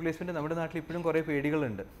റീപ്ലേസ്മെൻറ്റ് നമ്മുടെ നാട്ടിൽ ഇപ്പോഴും കുറേ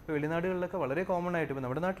പേടികളുണ്ട്. ഇപ്പോൾ വെളിനാടുകളിലൊക്കെ വളരെ കോമൺ ആയിട്ട്, ഇപ്പോൾ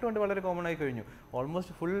നമ്മുടെ നാട്ടിലുണ്ട് വളരെ കോമൺ ആയി കഴിഞ്ഞു.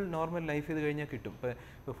 ഓൾമോസ്റ്റ് ഫുൾ നോർമൽ ലൈഫ് ചെയ്ത് കഴിഞ്ഞാൽ കിട്ടും.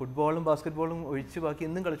 ഇപ്പോൾ ഫുട്ബോളും ബാസ്കറ്റ് ബോളും ഒഴിച്ച് ബാക്കി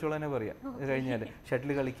എന്നും കളിച്ചോളാനേ പറയാം കഴിഞ്ഞാൽ.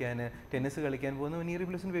 ഷട്ടിൽ കളിക്കാൻ, ടെന്നീസ് കളിക്കാൻ പോകുന്ന നീ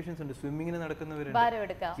റീപ്ലേസ്മെൻറ്റ് പേഷ്യൻസ് ഉണ്ട്, സ്വിമ്മിങ്ങിന് നടക്കുന്നവരുണ്ട്.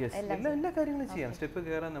 എല്ലാ കാര്യങ്ങളും ചെയ്യാം, സ്റ്റെപ്പ്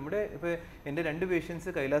കയറാൻ. നമ്മുടെ ഇപ്പോൾ എൻ്റെ 2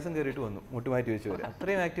 പേഷ്യൻസ് കൈലാസം കയറിയിട്ട് വന്നു, മുട്ടുമാറ്റി വെച്ച് വരും.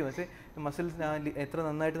 അത്രയും ആക്റ്റീവ്. പക്ഷേ മസിൽസ് എത്ര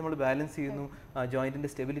നന്നായിട്ട് നമ്മൾ ബാലൻസ് ചെയ്യുന്നു,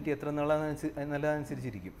 ജോയിൻറ്റിൻ്റെ സ്റ്റെബിലിറ്റി എത്ര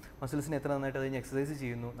നല്ലതനുസരിച്ചിരിക്കും. മസിൽസിന് എത്ര നന്നായിട്ട് അതിന് എക്സസൈസ്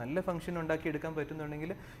ചെയ്യുന്നു, നല്ല ഫംഗ്ഷൻ ഉണ്ടാക്കിയെടുക്കാൻ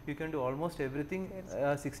പറ്റുന്നുണ്ടെങ്കിൽ you can do almost everything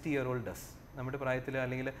 60-year-old does. നമ്മുടെ പ്രായത്തിൽ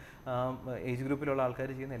അല്ലെങ്കിൽ ഏജ് ഗ്രൂപ്പിലുള്ള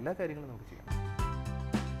ആൾക്കാർ ചെയ്യുന്ന എല്ലാ കാര്യങ്ങളും നമുക്ക് ചെയ്യാം.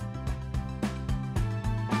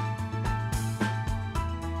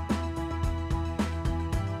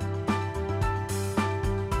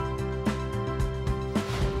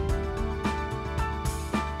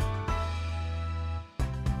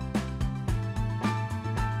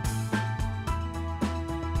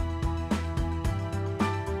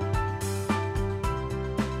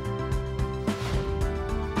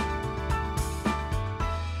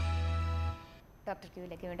 ഡോക്ടർ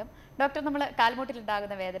ക്യൂവിലേക്ക് വീണ്ടും. ഡോക്ടർ, നമ്മൾ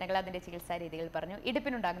കാൽമുട്ടിലുണ്ടാകുന്ന വേദനകൾ, അതിൻ്റെ ചികിത്സാ രീതികൾ പറഞ്ഞു,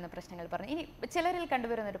 ഇടുപ്പിനുണ്ടാകുന്ന പ്രശ്നങ്ങൾ പറഞ്ഞു. ഇനി ചിലരിൽ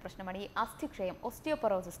കണ്ടുവരുന്ന ഒരു പ്രശ്നമാണ് ഈ അസ്ഥിക്ഷയം,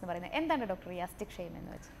 ഓസ്റ്റിയോപൊറോസിസ് എന്ന് പറയുന്നത്. എന്താണ് ഡോക്ടർ ഈ അസ്ഥിക്ഷയം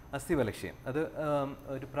എന്ന് വെച്ചാൽ? അസ്ഥിബലക്ഷയം അത്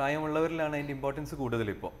ഒരു പ്രായമുള്ളവരിലാണ് അതിൻ്റെ ഇമ്പോർട്ടൻസ് കൂടുതൽ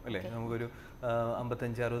ഇപ്പോൾ, അല്ലേ? നമുക്കൊരു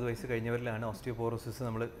 55-60 വയസ്സ് കഴിഞ്ഞവരിലാണ് ഓസ്റ്റിയോപൊറോസിസ്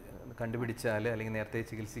നമ്മൾ കണ്ടുപിടിച്ചാൽ അല്ലെങ്കിൽ നേരത്തെ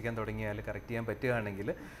ചികിത്സിക്കാൻ തുടങ്ങിയാൽ കറക്റ്റ് ചെയ്യാൻ പറ്റുകയാണെങ്കിൽ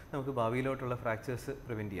നമുക്ക് ഭാവിയിലോട്ടുള്ള ഫ്രാക്ചേഴ്സ്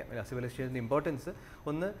പ്രിവെൻറ്റ് ചെയ്യാം. അസ്ഥിബലക്ഷയത്തിൻ്റെ ഇമ്പോർട്ടൻസ്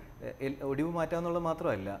ഒന്ന് ഒടിവ് മാറ്റാമെന്നുള്ളത്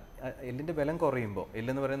മാത്രമല്ല, എല്ലിൻ്റെ ബലം കുറയുമ്പോൾ,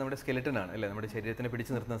 എല്ലെന്ന് പറയുന്നത് നമ്മുടെ സ്കെലറ്റനാണ്, അല്ലേ? നമ്മുടെ ശരീരത്തിനെ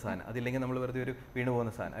പിടിച്ച് നിർത്തുന്ന സാധനം. അതില്ലെങ്കിൽ നമ്മൾ വെറുതെ ഒരു വീണ്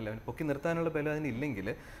പോകുന്ന സാധനം അല്ല, പൊക്കി നിർത്താനുള്ള ബലം അതിനില്ലെങ്കിൽ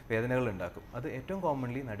വേദനകൾ ഉണ്ടാക്കും. അത് ഏറ്റവും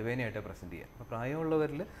കോമൺലി നടുവേദനയായിട്ട് പ്രസൻറ്റ് ചെയ്യുക. അപ്പോൾ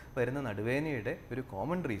പ്രായമുള്ളവരിൽ വരുന്ന നടുവേദനയുടെ ഒരു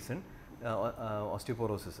കോമൺ റീസൺ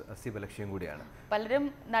ഓസ്റ്റിയോപൊറോസിസ്, അസ്ഥിബലക്ഷയം കൂടിയാണ്. പലരും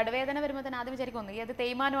നടുവേദന വരുമ്പോൾ തന്നെ ആദ്യം വിചാരിക്കുന്നു അത്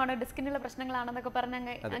തേയ്മാനമാണ്, ഡിസ്കിനുള്ള പ്രശ്നങ്ങളാണെന്നൊക്കെ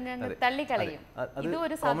പറഞ്ഞ് തള്ളിക്കളയും. അത്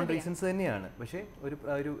കോമൺ റീസൺസ് തന്നെയാണ്. പക്ഷേ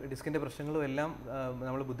ഒരു ഡിസ്കിൻ്റെ പ്രശ്നങ്ങളും എല്ലാം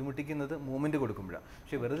നമ്മൾ ബുദ്ധിമുട്ടിക്കുന്നത് മൂവ്മെൻറ്റ് കൊടുക്കുമ്പോഴാണ്.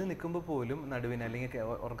 പക്ഷേ വെറുതെ നിൽക്കുമ്പോൾ പോലും നടുവിന് അല്ലെങ്കിൽ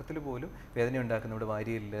ഉറക്കത്തിൽ പോലും വേദന ഉണ്ടാക്കുന്ന നമ്മുടെ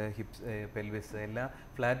വാരിയല്, ഹിപ്സ്, പെൽവിസ്, എല്ലാ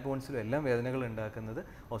ഫ്ലാറ്റ് ബോൺസിലും എല്ലാം വേദനകൾ ഉണ്ടാക്കുന്നത്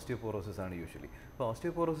ഓസ്റ്റിയോപൊറോസിസ് ആണ് യൂഷ്വലി. അപ്പോൾ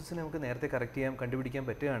ഓസ്റ്റിയോപൊറോസിസിനെ നമുക്ക് നേരത്തെ കണ്ടുപിടിക്കാൻ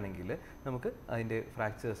പറ്റുകയാണെങ്കിൽ നമുക്ക് അതിൻ്റെ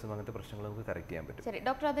ഫ്രാക്ചേഴ്സും അങ്ങനത്തെ പ്രശ്നങ്ങൾ നമുക്ക് കറക്റ്റ് ചെയ്യാൻ പറ്റും. ശരി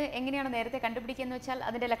ഡോക്ടർ, അത് എങ്ങനെയാണ് നേരത്തെ കണ്ടുപിടിക്കുക എന്ന് വെച്ചാൽ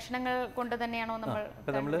അതിന്റെ ലക്ഷണങ്ങൾ കൊണ്ട് തന്നെയാണോ നമ്മൾ?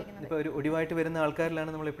 ഇപ്പോൾ ഒരു ഒടിവായിട്ട് വരുന്ന ആൾക്കാരിലാണ്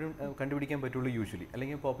നമ്മൾ എപ്പോഴും കണ്ടുപിടിക്കാൻ പറ്റുള്ളൂ യൂഷ്വലി.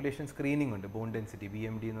 അല്ലെങ്കിൽ പോപ്പുലേഷൻ സ്ക്രീനിങ് ഉണ്ട്, ബോൺ ഡെൻസിറ്റി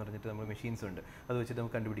BMD എന്ന് പറഞ്ഞിട്ട് നമ്മൾ മെഷീൻസ് ഉണ്ട്, അത് വെച്ചിട്ട്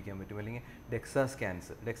നമുക്ക് കണ്ടുപിടിക്കാൻ പറ്റും. അല്ലെങ്കിൽ ഡെക്സാ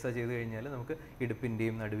സ്കാൻസ് ചെയ്ത് കഴിഞ്ഞാൽ നമുക്ക്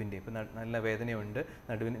ഇടുപ്പിൻ്റെയും നടുവിൻ്റെയും ഇപ്പോൾ നല്ല വേദനയുണ്ട്,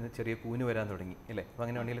 നടുവിന് ചെറിയ കൂന് വരാൻ തുടങ്ങി, അല്ലേ? അപ്പോൾ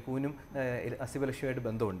അങ്ങനെ ഉണ്ടെങ്കിൽ കൂനും അസ്ഥിബലക്ഷയമായിട്ട്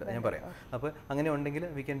ബന്ധമുണ്ട്, ഞാൻ പറയാം. അപ്പോൾ അങ്ങനെ ഉണ്ടെങ്കിൽ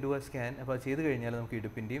we can do A scan. അപ്പോൾ അത് ചെയ്ത് കഴിഞ്ഞാൽ നമുക്ക്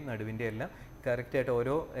ഇടുപ്പിൻ്റെയും നടുവിൻ്റെയും എല്ലാം കറക്റ്റായിട്ട്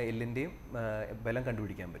ഓരോ എല്ലിൻ്റെയും ബലം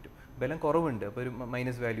കണ്ടുപിടിക്കാൻ പറ്റും. ബലം കുറവുണ്ട്, അപ്പോൾ ഒരു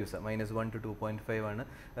മൈനസ് വാല്യൂസാണ്, -1 to 2.5 ആണ്,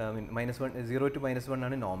 -0 to -1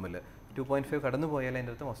 ആണ് നോർമൽ. 2.5 കടന്നു പോയാൽ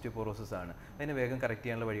അതിൻ്റെ അർത്ഥം ഓസ്റ്റിയോപോറോസിസ് ആണ്. അതിനെ വേഗം കറക്റ്റ്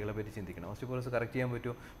ചെയ്യാനുള്ള വഴികളെ പറ്റി ചിന്തിക്കണം. ഓസ്റ്റിയോപോറോസിസ് കറക്റ്റ് ചെയ്യാൻ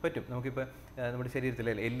പറ്റും. നമുക്കിപ്പോൾ നമ്മുടെ ശരീരത്തിൽ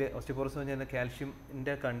എല്ല് ഓസ്റ്റിയോപോറോസിസ് എന്ന് പറഞ്ഞാൽ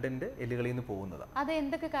കാൽഷ്യമിൻ്റെ കണ്ടന്റ് എല്ലുകളിൽ നിന്ന് പോകുന്നതാണ്. അത്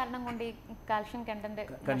എന്തൊക്കെ കാരണം കൊണ്ട് ഈ കാൽഷ്യം കണ്ടന്റ്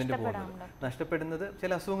നഷ്ടപ്പെടുന്നത്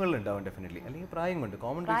ചില അസുഖങ്ങളിൽ ഉണ്ടാവും ഡെഫിനറ്റ്ലി, അല്ലെങ്കിൽ പ്രായം കൊണ്ട്,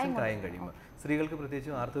 കോമൺ റീസൺ പ്രായം കഴിയുമ്പോൾ, സ്ത്രീകൾക്ക്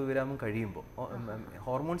പ്രത്യേകിച്ചും ആർത്തവവിരാമം കഴിയുമ്പോൾ,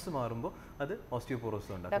 ഹോർമോൺസ് മാറുമ്പോൾ അത്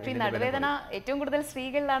ഓസ്റ്റിയോപോറോസിസ് ഉണ്ടാകും. നടുവേദന ഏറ്റവും കൂടുതൽ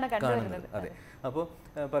സ്ത്രീകളിലാണ് കണ്ടുവരുന്നത്. അതെ. അപ്പോൾ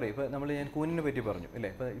പറയും, ഇപ്പോൾ ഞാൻ കൂനിനെ പറ്റി പറഞ്ഞു അല്ലേ,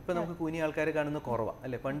 ഇപ്പോൾ നമുക്ക് കൂനി ആൾക്കാരെ കാണുന്നത് കുറവാണ്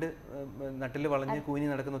അല്ലേ. പണ്ട് നട്ടിൽ വളഞ്ഞ് കൂനി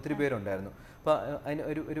നടക്കുന്ന ഒത്തിരി പേരുണ്ടായിരുന്നു. അപ്പോൾ അതിന്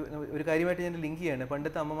ഒരു കാര്യമായിട്ട് ഞാൻ ലിങ്ക് ചെയ്യാണ്.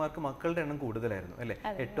 പണ്ടത്തെ അമ്മമാർക്ക് മക്കളുടെ എണ്ണം കൂടുതലായിരുന്നു അല്ലേ,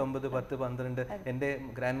 8, 9, 10, 12. എൻ്റെ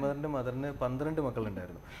ഗ്രാൻഡ് മദറിന് 12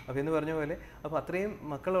 മക്കളുണ്ടായിരുന്നു. അപ്പോൾ എന്ന് പറഞ്ഞ പോലെ, അപ്പോൾ അത്രയും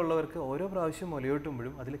മക്കളുള്ളവർക്ക് ഓരോ പ്രാവശ്യം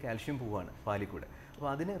മുലയൂട്ടുമ്പോഴും അതിൽ കാൽഷ്യം പോവാണ് പാലിൽ കൂടെ. അപ്പോൾ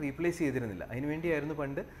അതിനെ റീപ്ലേസ് ചെയ്തിരുന്നില്ല. അതിനുവേണ്ടിയായിരുന്നു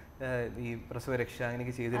പണ്ട് ഈ പ്രസവരക്ഷ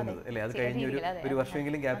അങ്ങനെയൊക്കെ ചെയ്തിരുന്നത് അല്ലേ. അത് കഴിഞ്ഞ് ഒരു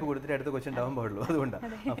വർഷമെങ്കിലും ഗ്യാപ്പ് കൊടുത്തിട്ട് അടുത്ത കൊച്ചുണ്ടാവാൻ പാടുള്ളൂ, അതുകൊണ്ടാണ്.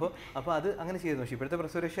 അപ്പോൾ അത് അങ്ങനെ ചെയ്യുന്നു. പക്ഷേ ഇപ്പോഴത്തെ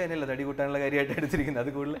പ്രസവരക്ഷ അതിനല്ല തടി കൂട്ടാനുള്ള കാര്യമായിട്ട് എടുത്തിരിക്കുന്നത്.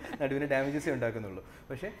 അത് കൂടുതൽ നടുവിന് ഡാമേജസേ ഉണ്ടാക്കുന്നുള്ളൂ.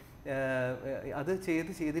 പക്ഷേ അത്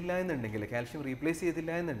ചെയ്തില്ല എന്നുണ്ടെങ്കിൽ, കാൽഷ്യം റീപ്ലേസ്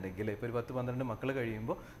ചെയ്തില്ല എന്നുണ്ടെങ്കിൽ, ഇപ്പോൾ ഒരു 10-12 മക്കൾ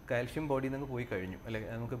കഴിയുമ്പോൾ കാൽഷ്യം ബോഡിയിൽ നിന്ന് പോയി കഴിഞ്ഞു അല്ലെ,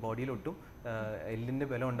 നമുക്ക് ബോഡിയിലൊട്ടും എല്ലിൻ്റെ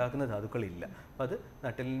ബലം ഉണ്ടാക്കുന്ന ധാതുക്കളില്ല. അപ്പോൾ അത്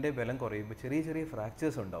നട്ടലിൻ്റെ ബലം കുറയുമ്പോൾ ചെറിയ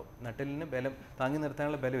ഫ്രാക്ചേഴ്സ് ഉണ്ടാവും. നട്ടലിന് ബലം താങ്ങി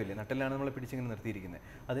നിർത്താനുള്ള ബലമില്ല, നട്ടലിലാണ് നമ്മളെ പിടിച്ചിങ്ങനെ നിർത്തിയിരിക്കുന്നത്.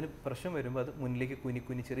 അതിന് പ്രശ്നം വരുമ്പോൾ അത് മുന്നിലേക്ക്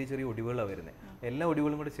കുനി ചെറിയ ഒടിവുകളാണ് വരുന്നത്. എല്ലാ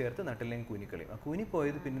ഒടിവുകളും കൂടെ ചേർത്ത് നട്ടലിലേക്ക് കൂനിക്കളയും. ആ കൂനി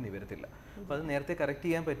പോയത് പിന്നെ നിവരത്തില്ല. അപ്പോൾ അത് നേരത്തെ കറക്റ്റ്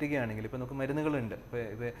ചെയ്യാൻ പറ്റുകയാണെങ്കിൽ, ഇപ്പോൾ നമുക്ക് മരുന്നുകളുണ്ട്.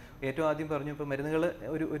 ഇപ്പോൾ ഏറ്റവും ആദ്യം പറഞ്ഞു, ഇപ്പോൾ മരുന്നുകൾ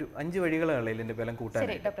ഒരു 5 വഴികളാണ് എല്ലിൻ്റെ ബലം കൂട്ടാൻ.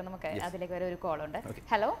 നമുക്ക് അതിലേക്ക് ഒരു കോൾ ഉണ്ട്.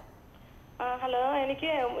 ഹലോ. ഹലോ,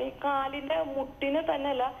 എനിക്ക് ഈ കാലിന്റെ മുട്ടിന്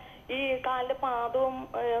തന്നെയല്ല, ഈ കാലിന്റെ പാദവും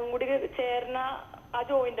കൂടി ചേർന്ന ആ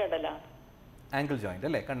ജോയിന്റ് ഉണ്ടല്ലോ, ആംഗിൾ ജോയിന്റ്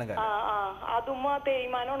അല്ലേ, കണ്ണങ്കാൽ. അതും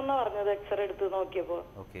തേയ്മാനാണെന്ന് പറഞ്ഞത് എക്സ്റേ എടുത്ത് നോക്കിയപ്പോ.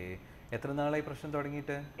 ഓക്കെ. എത്ര നാളായി പ്രശ്നം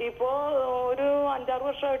തുടങ്ങിയിട്ട്? ഇപ്പോ ഒരു 5-6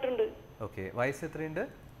 വർഷമായിട്ടുണ്ട്. ഓക്കെ. വയസ്സ് എത്രയുണ്ട്?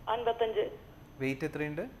 55. വെയിറ്റ്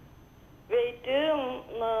എത്രയുണ്ട്? വെയിറ്റ്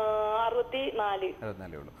 64.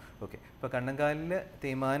 64 ഉള്ളൂ. ഓക്കെ. ഇപ്പോൾ കണ്ണങ്കാലിൽ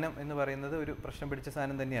തേയ്മാനം എന്ന് പറയുന്നത് ഒരു പ്രശ്നം പിടിച്ച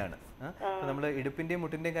സാധനം തന്നെയാണ്. അപ്പോൾ നമ്മൾ ഇടുപ്പിൻ്റെയും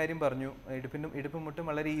മുട്ടിൻ്റെയും കാര്യം പറഞ്ഞു. ഇടുപ്പും മുട്ടും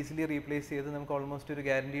വളരെ ഈസിലി റീപ്ലേസ് ചെയ്ത് നമുക്ക് ഓൾമോസ്റ്റ് ഒരു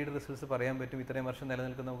ഗ്യാരണ്ടീഡ് റിസൾട്ട്സ് പറയാൻ പറ്റും. ഇത്രയും വർഷം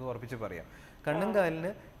നിലനിൽക്കുന്ന നമുക്ക് ഉറപ്പിച്ച് പറയാം.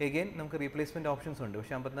 കണ്ണങ്കാലിന് എഗെയിൻ നമുക്ക് റീപ്ലേസ്മെൻറ്റ് ഓപ്ഷൻസ് ഉണ്ട്.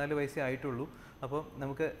 പക്ഷേ 54 വയസ്സേ ആയിട്ടുള്ളൂ. അപ്പോൾ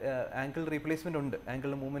നമുക്ക് ആങ്കിൾ റീപ്ലേസ്മെൻറ്റ് ഉണ്ട്,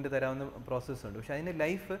 ആങ്കിളിന് മൂവ്മെൻറ്റ് തരാവുന്ന പ്രോസസ്സ് ഉണ്ട്. പക്ഷേ അതിൻ്റെ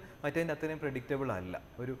ലൈഫ് മറ്റേതിൻ്റെ അത്രയും പ്രഡിക്റ്റബിൾ അല്ല.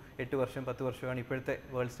 ഒരു 8 വർഷം 10 വർഷമാണ് ഇപ്പോഴത്തെ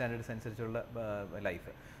വേൾഡ് സ്റ്റാൻഡേർഡ്സ് അനുസരിച്ചുള്ള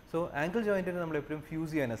ലൈഫ്. സോ ആങ്കിൾ ജോയിൻറ്റിന് നമ്മൾ എപ്പോഴും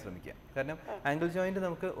ഫ്യൂസ് ചെയ്യാനാണ് ശ്രമിക്കുക. കാരണം ആങ്കിൾ ജോയിൻറ്റ്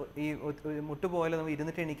നമുക്ക് ഈ മുട്ട് പോലെ നമ്മൾ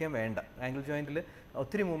ഇരുന്നിട്ട് എണീക്കാൻ വേണ്ട. ആങ്കിൾ ജോയിൻറ്റിൽ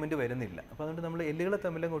ഒത്തിരി മൂവ്മെൻറ്റ് വരുന്നില്ല. അപ്പോൾ അതുകൊണ്ട് നമ്മൾ എല്ലുകളെ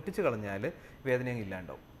തമ്മിൽ ഒട്ടിച്ച് കളഞ്ഞാൽ വേദനയും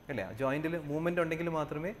ഇല്ലാണ്ടാവും അല്ലേ. ജോയിൻറ്റിൽ മൂവ്മെൻറ്റ് ഉണ്ടെങ്കിൽ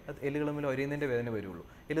മാത്രമേ അത് എല്ലുകൾ തമ്മിൽ ഒരയുന്നതിൻ്റെ വേദന വരുള്ളൂ.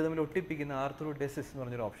 എല്ല് തമ്മിൽ ഒട്ടിപ്പിക്കുന്ന ആർത്രോഡെസിസ് എന്ന്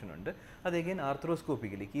പറഞ്ഞൊരു ഓപ്ഷൻ ഉണ്ട്. അത് എഗെയിൻ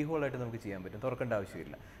ആർത്രോസ്കോപ്പിക്കലി കീ ഹോളായിട്ട് നമുക്ക് ചെയ്യാൻ പറ്റും. തുറക്കേണ്ട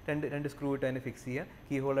ആവശ്യമില്ല. രണ്ട് സ്ക്രൂ ഇട്ട് അതിനെ ഫിക്സ് ചെയ്യുക.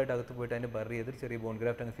 കീ ഹോളായിട്ട് അകത്ത് പോയിട്ട് അതിനെ ബർ ചെയ്ത് ചെറിയ ബോൺ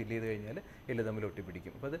ഗ്രാഫ്റ്റ് അങ്ങ് ഫില്ല് ചെയ്ത് കഴിഞ്ഞാൽ എല്ല് തമ്മിൽ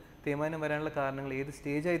ഒട്ടിപ്പിടിക്കും. അപ്പോൾ അത് തേയ്മാനം വരാനുള്ള കാരണങ്ങൾ ഏത്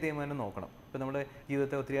സ്റ്റേജായി തേയ്മാനം നോക്കണം. ഇപ്പോൾ നമ്മുടെ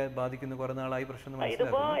ജീവിതത്തെ ഒത്തിരി ബാധിക്കുന്ന കുറേ നാളായി പ്രശ്നം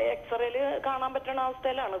മനസ്സിലാക്കുന്നു.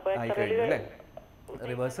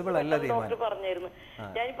 റിവേഴ്സിബിൾ അല്ല പറഞ്ഞിരുന്നു.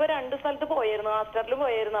 ഞാനിപ്പോ 2 സ്ഥലത്ത് പോയിരുന്നു, ഹോസ്പിറ്റലിൽ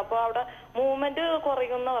പോയിരുന്നു. അപ്പൊ അവിടെ മൂവ്മെന്റ്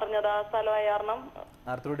കുറയുന്ന പറഞ്ഞത് ആ സ്ഥലമായ കാരണം.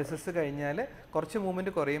 ആർത്രോഡിസിസ് കഴിഞ്ഞാൽ കുറച്ച്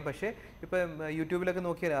മൂവ്മെൻറ്റ് കുറയും. പക്ഷേ ഇപ്പം യൂട്യൂബിലൊക്കെ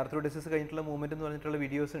നോക്കിയാൽ ആർത്രോഡിസിസ് കഴിഞ്ഞിട്ടുള്ള മൂവ്മെൻറ്റ് എന്ന് പറഞ്ഞിട്ടുള്ള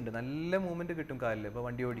വീഡിയോസ് ഉണ്ട്. നല്ല മൂവ്മെൻറ്റ് കിട്ടും കാലിൽ. ഇപ്പോൾ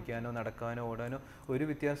വണ്ടി ഓടിക്കാനോ നടക്കാനോ ഓടാനോ ഒരു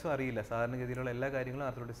വ്യത്യാസം അറിയില്ല. സാധാരണഗതിയിലുള്ള എല്ലാ കാര്യങ്ങളും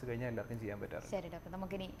ആർത്രോഡിസിസ് കഴിഞ്ഞാൽ എല്ലാവർക്കും ചെയ്യാൻ പറ്റാറുണ്ട്. ശരി ഡോക്ടർ,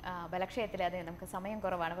 നമുക്കിനി ബലക്ഷയത്തിൽ അത് നമുക്ക് സമയം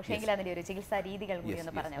കുറവാണ്. പക്ഷേ എങ്കിൽ അതിൻ്റെ ഒരു ചികിത്സാ രീതികൾ കൂടി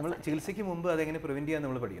ഒന്ന് പറഞ്ഞു. നമ്മൾ ചികിത്സയ്ക്ക് മുമ്പ് അതെങ്ങനെ പ്രിവെൻറ്റ് ചെയ്യാൻ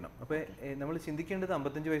നമ്മൾ പഠിക്കണം. അപ്പോൾ നമ്മൾ ചിന്തിക്കേണ്ടത്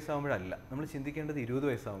 55 വയസ്സാകുമ്പോഴല്ല, നമ്മൾ ചിന്തിക്കേണ്ടത് 20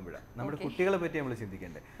 വയസ്സാകുമ്പോഴാണ്. നമ്മുടെ കുട്ടികളെ പറ്റി നമ്മൾ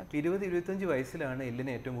ചിന്തിക്കേണ്ടത്. 20-25 വയസ്സിലാണ്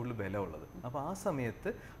എല്ലിന് ഏറ്റവും കൂടുതൽ ബലമുള്ളത്. അപ്പോൾ ആ സമയത്ത്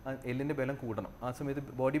എല്ലിൻ്റെ ബലം കൂടണം. ആ സമയത്ത്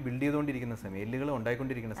ബോഡി ബിൽഡ് ചെയ്തുകൊണ്ടിരിക്കുന്ന സമയം, എല്ലുകൾ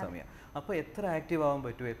ഉണ്ടായിക്കൊണ്ടിരിക്കുന്ന സമയം. അപ്പോൾ എത്ര ആക്റ്റീവ് ആവാൻ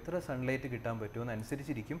പറ്റുമോ, എത്ര സൺലൈറ്റ് കിട്ടാൻ പറ്റുമോ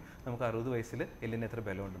എന്നനുസരിച്ചിരിക്കും നമുക്ക് 60 വയസ്സിൽ എല്ലിന് എത്ര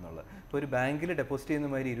ബലം ഉണ്ടെന്നുള്ളത്. ഇപ്പോൾ ഒരു ബാങ്കിൽ ഡെപ്പോസിറ്റ് ചെയ്യുന്ന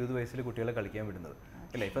മാതിരി 20 വയസ്സിൽ കുട്ടികളെ കളിക്കാൻ വിടുന്നത്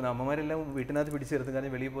അല്ലേ. ഇപ്പോൾ അമ്മമാരെല്ലാം വീട്ടിനകത്ത് പിടിച്ചെടുത്തും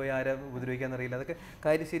കാരണം വെളിയിൽ പോയി ആരാ ഉപദ്രവിക്കാന്നറിയില്ല. അതൊക്കെ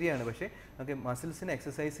കാര്യം ശരിയാണ്. പക്ഷേ നമുക്ക് മസിൽസിന്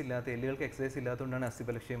എക്സസൈസ് ഇല്ലാത്ത, എല്ലുകൾക്ക് എക്സസൈസ് ഇല്ലാത്തതുകൊണ്ടാണ്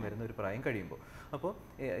അസ്ഥിബലക്ഷയം വരുന്ന ഒരു പ്രായം കഴിയുമ്പോൾ. അപ്പോൾ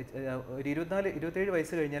ഒരു 24-27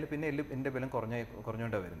 വയസ്സ് കഴിഞ്ഞാൽ പിന്നെ എല്ലിൻ്റെ ബലം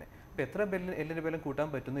കുറഞ്ഞുകൊണ്ടാണ് വരുന്നത്. അപ്പോൾ എത്ര എല്ലിൻ്റെ ബലം കൂട്ടാൻ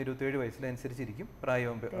പറ്റുന്ന 27 വയസ്സിലനുസരിച്ചിരിക്കും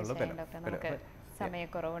പ്രായവും ഉള്ള ബലം.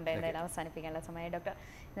 സമയക്കുറവുണ്ട്. എന്തായാലും അവസാനിപ്പിക്കാനുള്ള സമയം. ഡോക്ടർ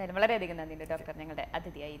എന്തായാലും വളരെയധികം നന്ദിയുണ്ട് ഡോക്ടർ ഞങ്ങളുടെ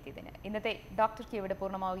അതിഥിയായി എത്തിയതിന്. ഇന്നത്തെ ഡോക്ടർ ക്യൂ ഇവിടെ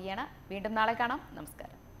പൂർണ്ണമാവുകയാണ്. വീണ്ടും നാളെ കാണാം.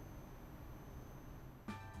 നമസ്കാരം.